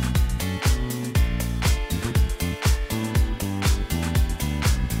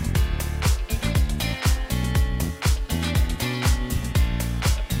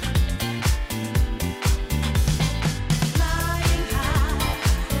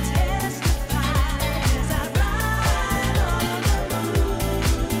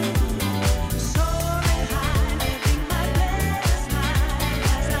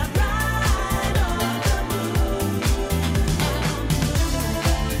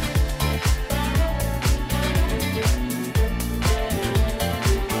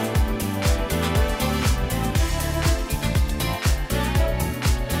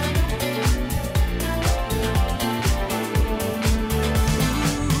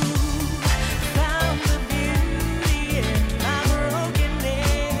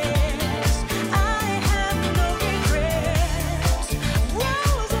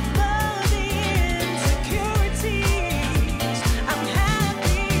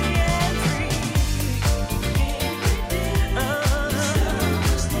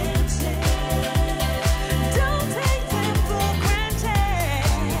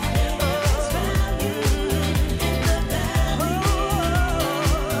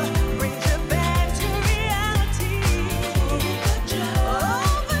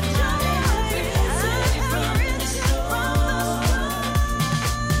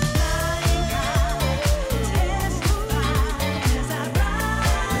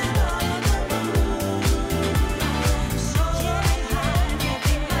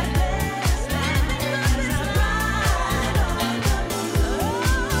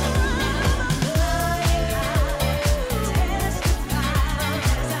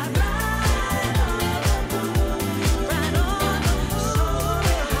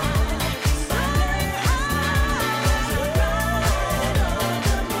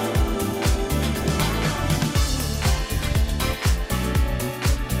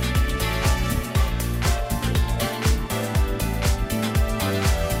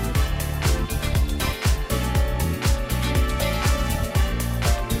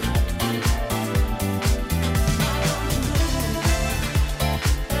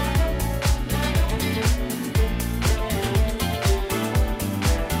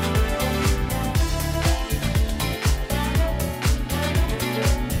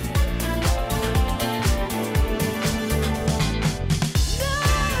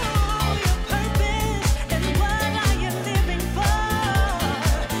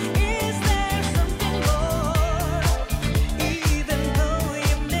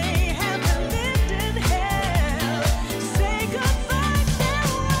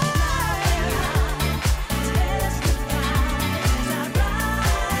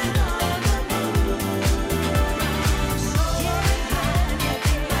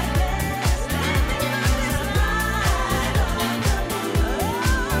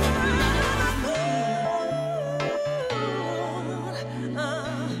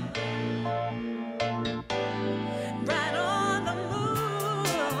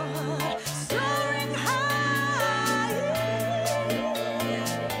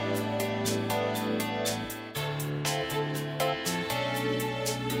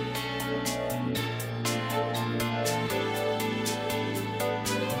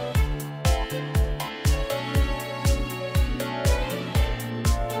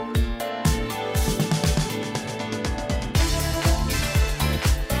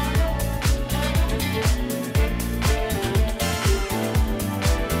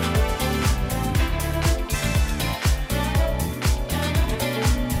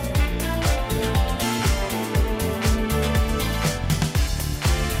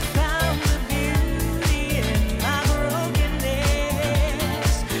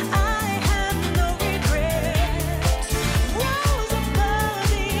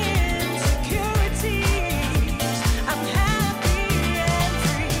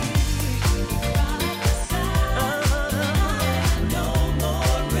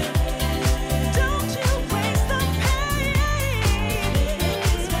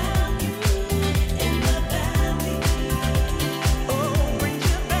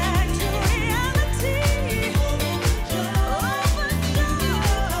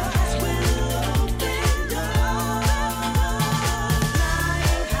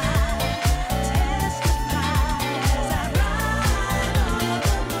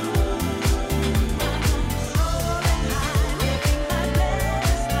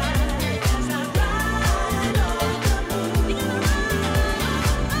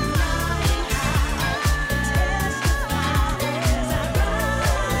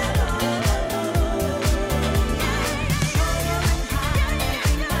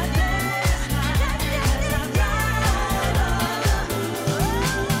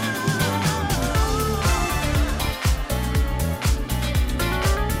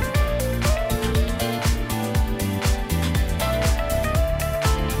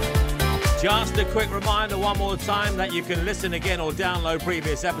 a quick reminder one more time that you can listen again or download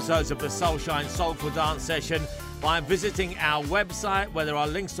previous episodes of the SoulShyne Soulful Dance Session by visiting our website, where there are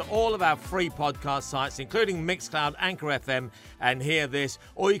links to all of our free podcast sites, including Mixcloud, Anchor FM, and Hear This.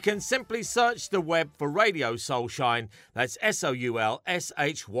 Or you can simply search the web for Radio SoulShyne. That's SoulShyne.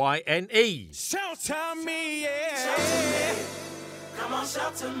 Shout to me, yeah. Shout to me. Come on,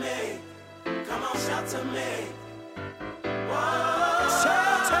 shout to me. Come on, shout to me. Whoa.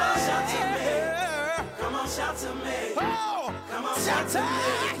 Shout to me. Come on, shout to me. Oh. Come on, shout to me.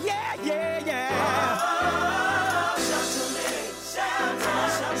 Yeah, yeah, yeah. Oh, shout to me. Shout to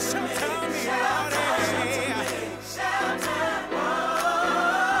me. Shout to me. Shout to me. Shout to me. Oh,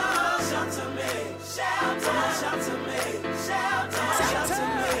 shout to me. Shout to me. Shout to me. Shout to me. Shout to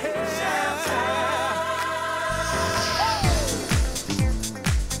me. Shout to me.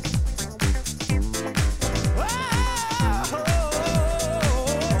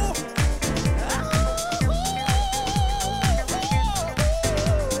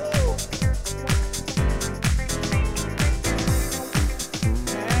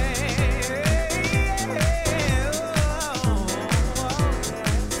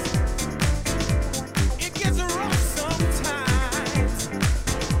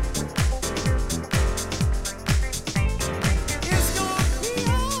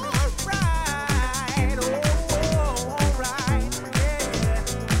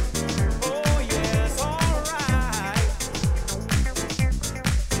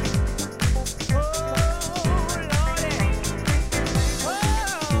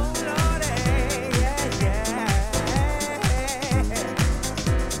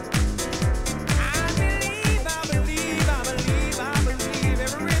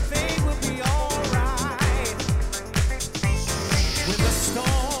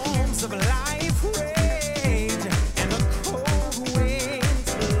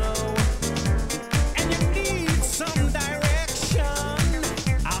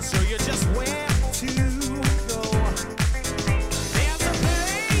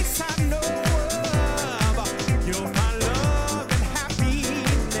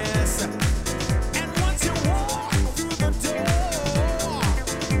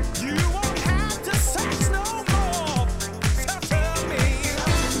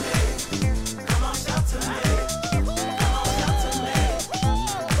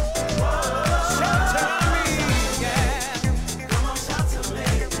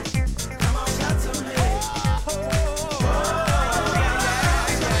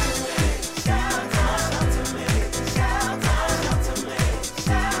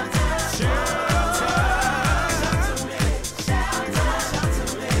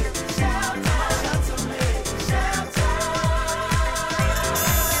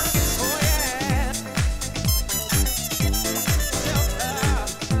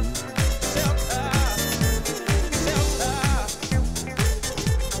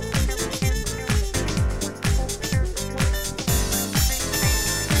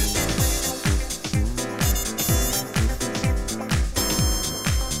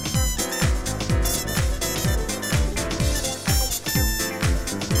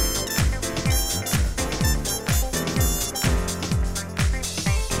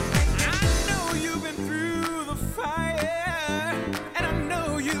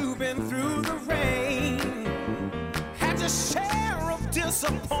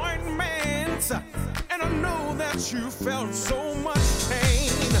 disappointments, and I know that you felt so much pain.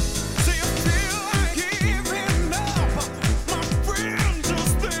 So you feel like giving up, my friend,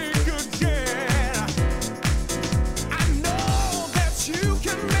 just think again. I know that you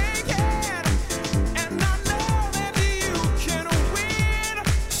can make it, and I know that you can win.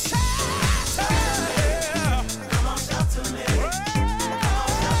 Shout out, come on, shout to me.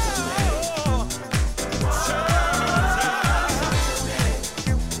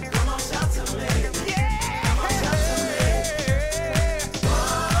 Come on, shout to me. Yeah. Come on, shout to me.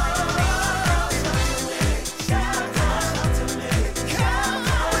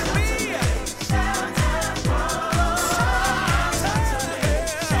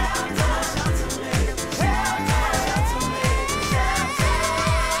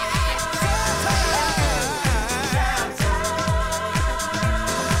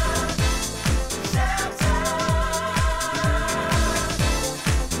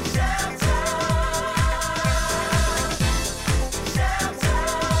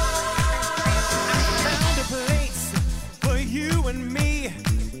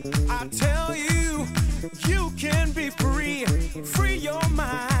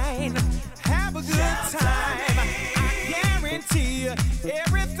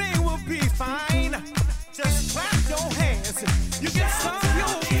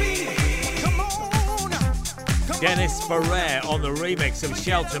 Ferrer on the remix of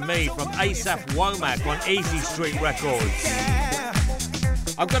Shelter Me from Asaph Womack on Easy Street Records.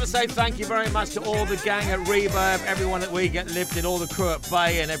 I've got to say thank you very much to all the gang at Reverb, everyone at We Get Lifted, all the crew at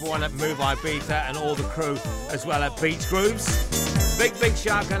Bay and everyone at Move Ibiza and all the crew as well at Beach Grooves. Big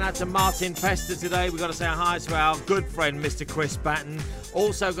shout out to Martin Pester today. We've got to say hi to our good friend Mr. Chris Batten.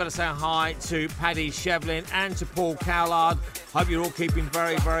 Also got to say hi to Paddy Shevlin and to Paul Cowlard. Hope you're all keeping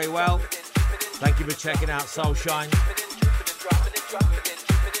very, very well. Thank you for checking out SoulShyne.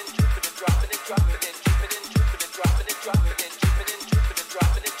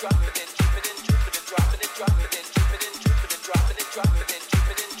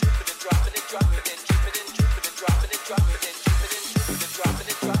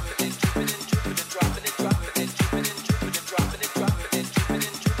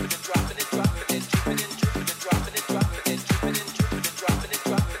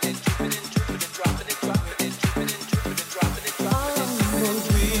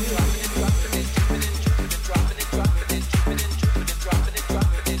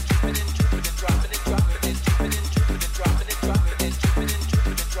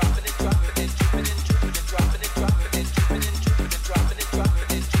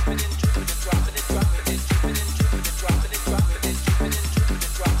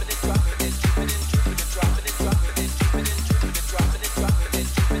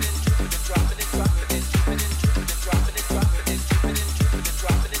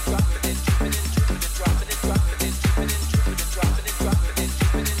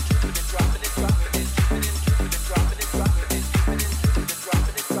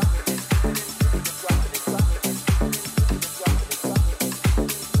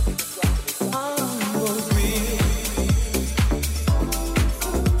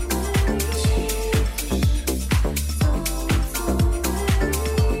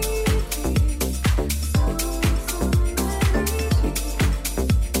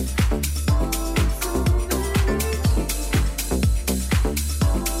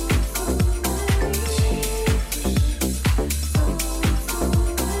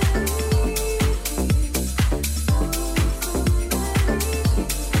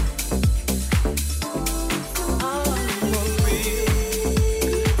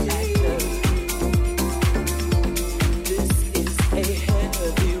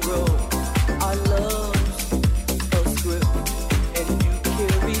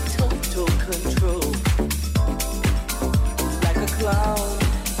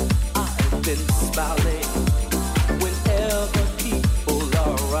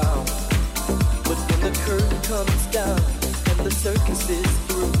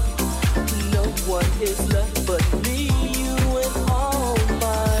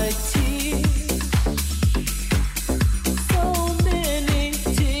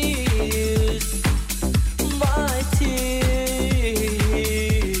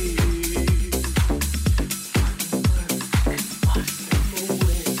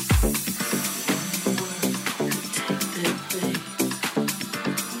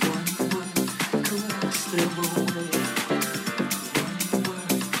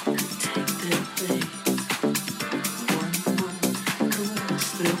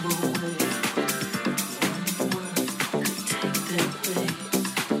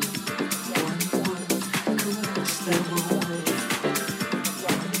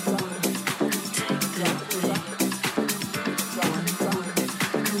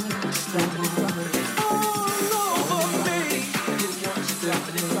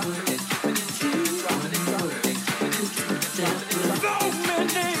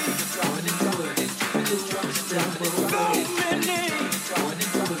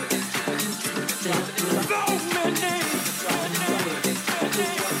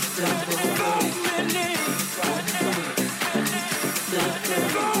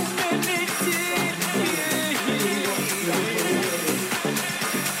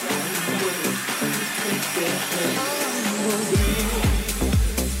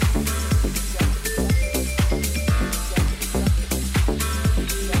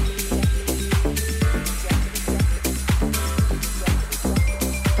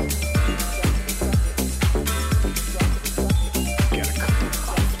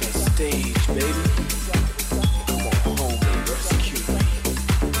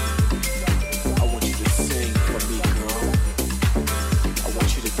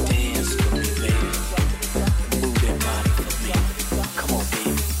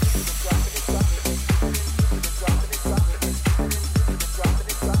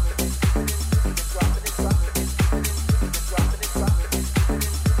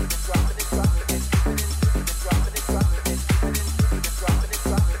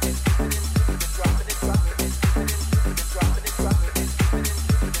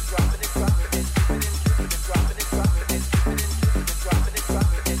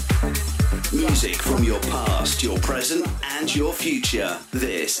 music from your past, your present, and your future.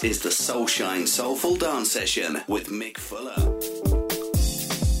 This is the SoulShyne Soulful Dance Session with Mick Fuller.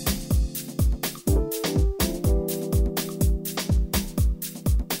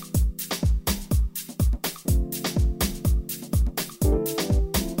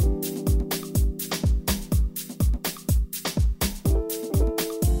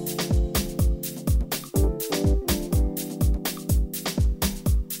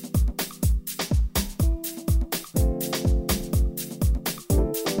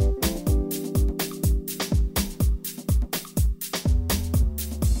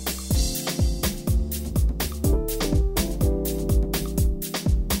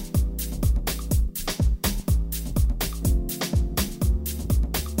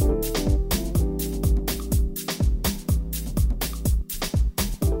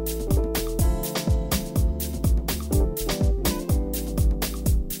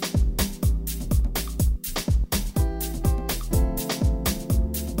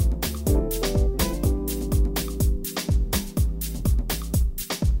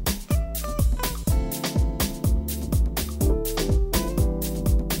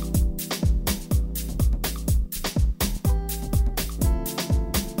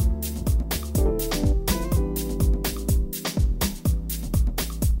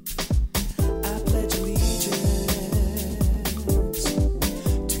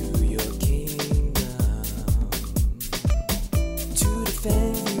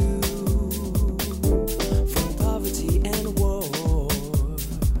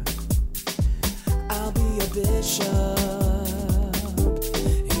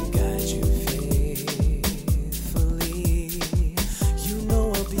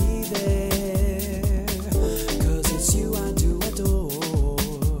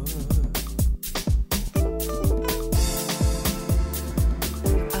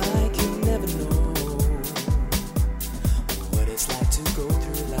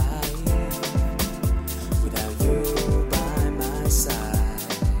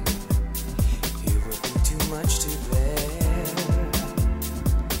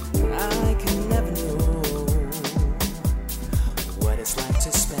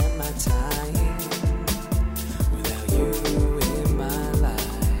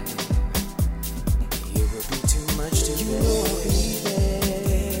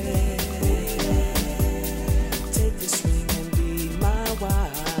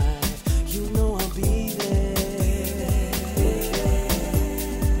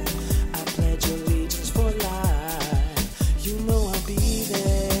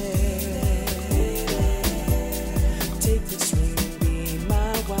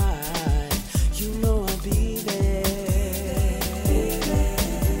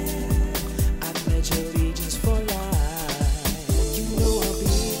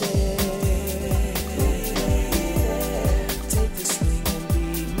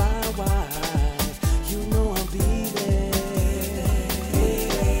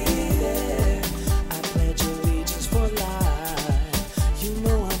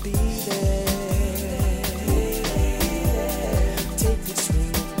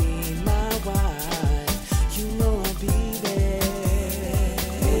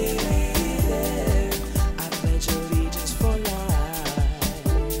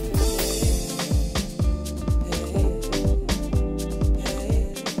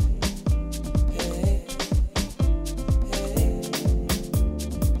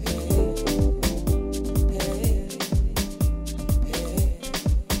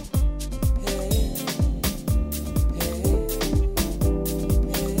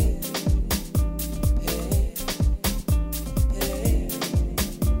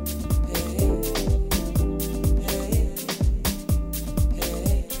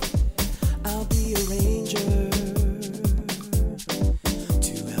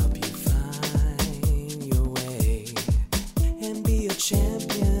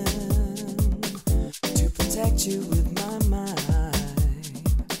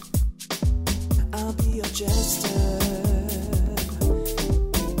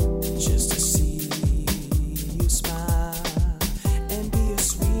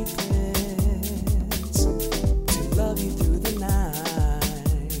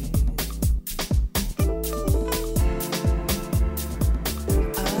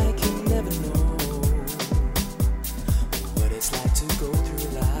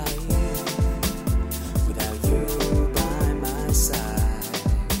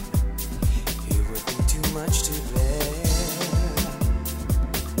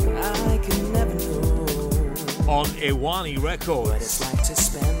 Iwani Records.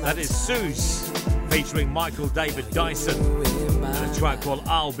 That is Suze featuring Michael David Dyson and a track called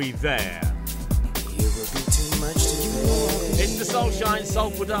I'll Be There. It's the SoulShyne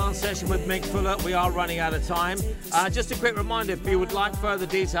Soulful Dance Session with Mick Fuller. We are running out of time. Just a quick reminder, if you would like further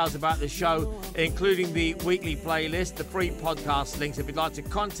details about the show, including the weekly playlist, the free podcast links, if you'd like to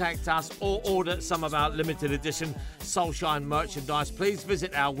contact us or order some of our limited edition SoulShyne merchandise, please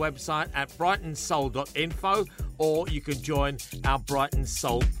visit our website at brightonsoul.info, or you can join our Brighton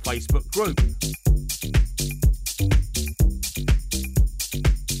Soul Facebook group.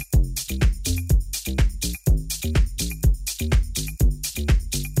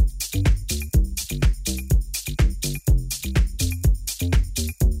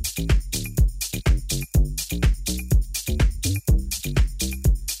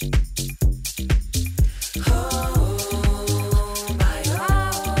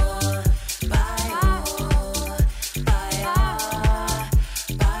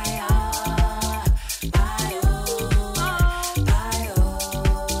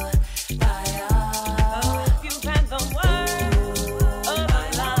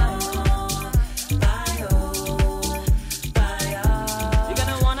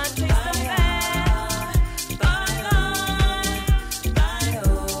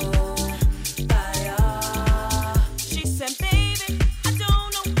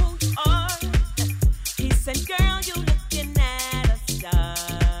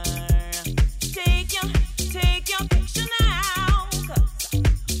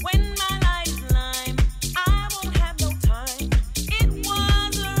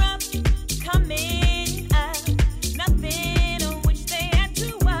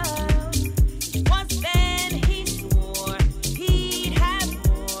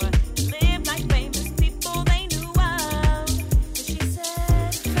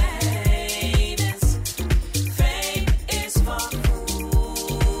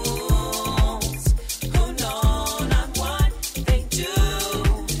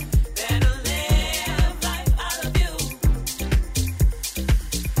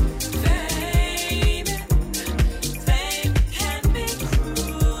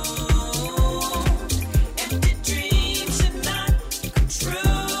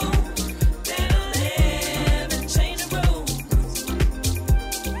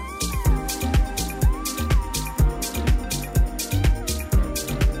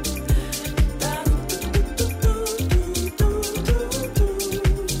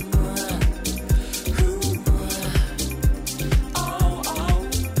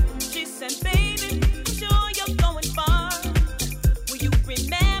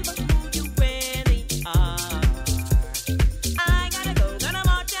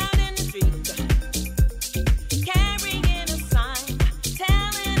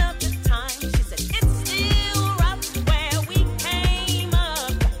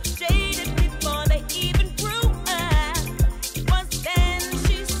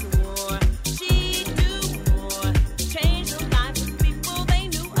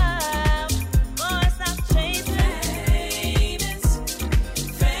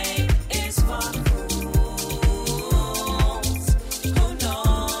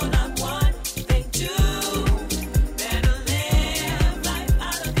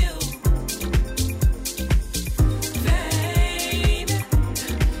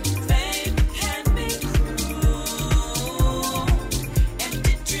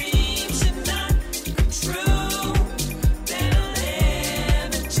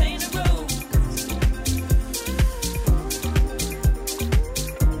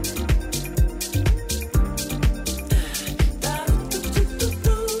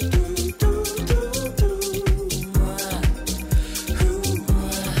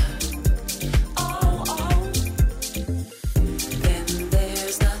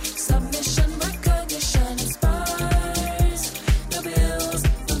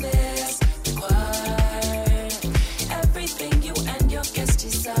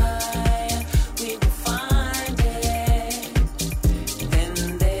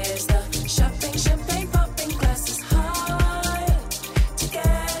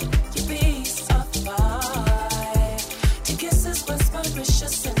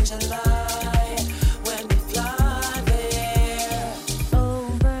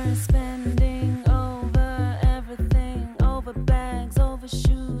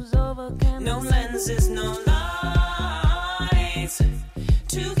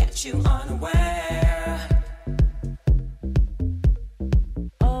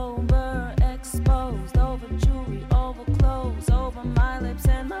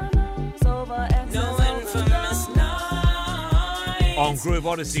 on Groove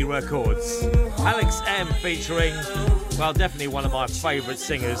Odyssey Records. Alex M featuring, well, definitely one of my favourite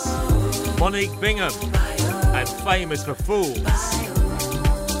singers, Monique Bingham, and Famous for Fools.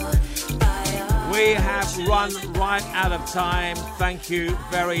 We have run right out of time. Thank you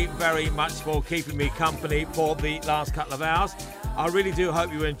very, very much for keeping me company for the last couple of hours. I really do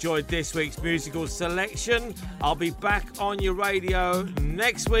hope you enjoyed this week's musical selection. I'll be back on your radio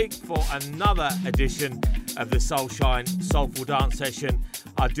next week for another edition of the SoulShyne Soulful Dance Session.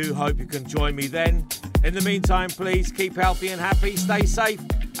 I do hope you can join me then. In the meantime, please keep healthy and happy, stay safe,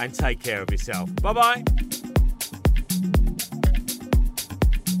 and take care of yourself. Bye-bye.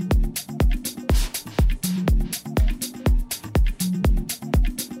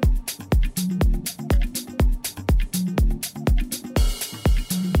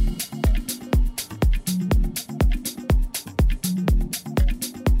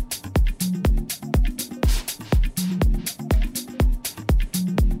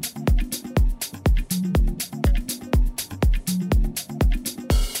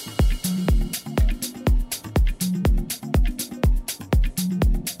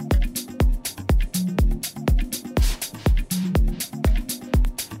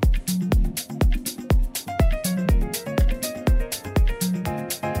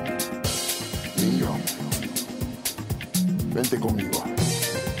 Vente conmigo.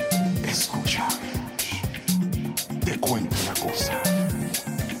 Escucha. Te cuento una cosa.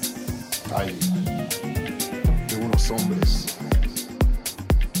 Hay de unos hombres.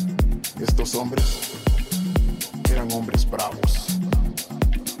 Estos hombres eran hombres bravos.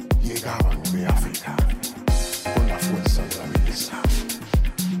 Llegaban de África con la fuerza de la belleza.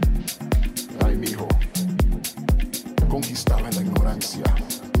 Ay, mijo, conquistaban la ignorancia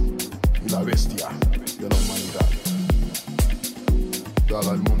y la bestia de la humanidad.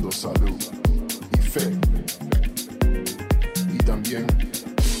 Daba al mundo salud y fe, y también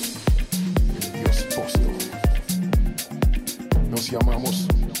el Dios posto. Nos llamamos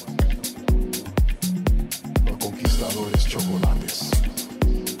los conquistadores chocolates.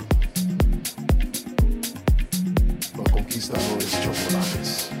 Los conquistadores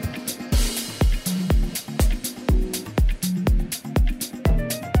chocolates.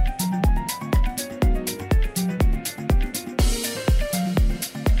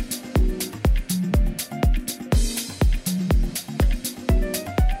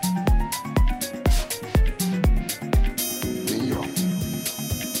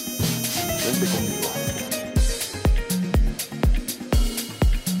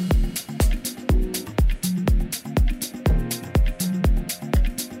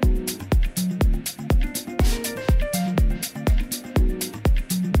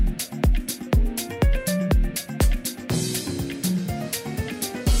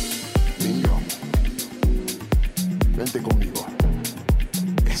 Vente conmigo.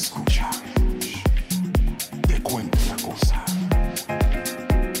 Escucha. Te cuento una cosa.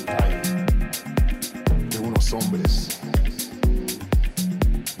 Hay de unos hombres.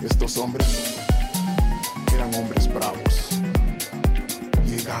 Estos hombres eran hombres bravos.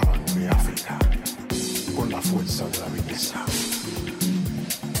 Llegaban de África con la fuerza de la belleza.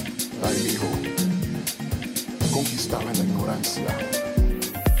 Ay, hijo, conquistaban la ignorancia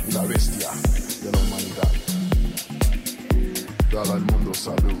y la bestia de la humanidad. Daba al mundo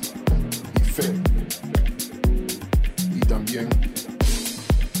salud y fe, y también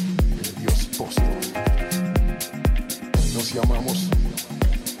el Dios posto. Nos llamamos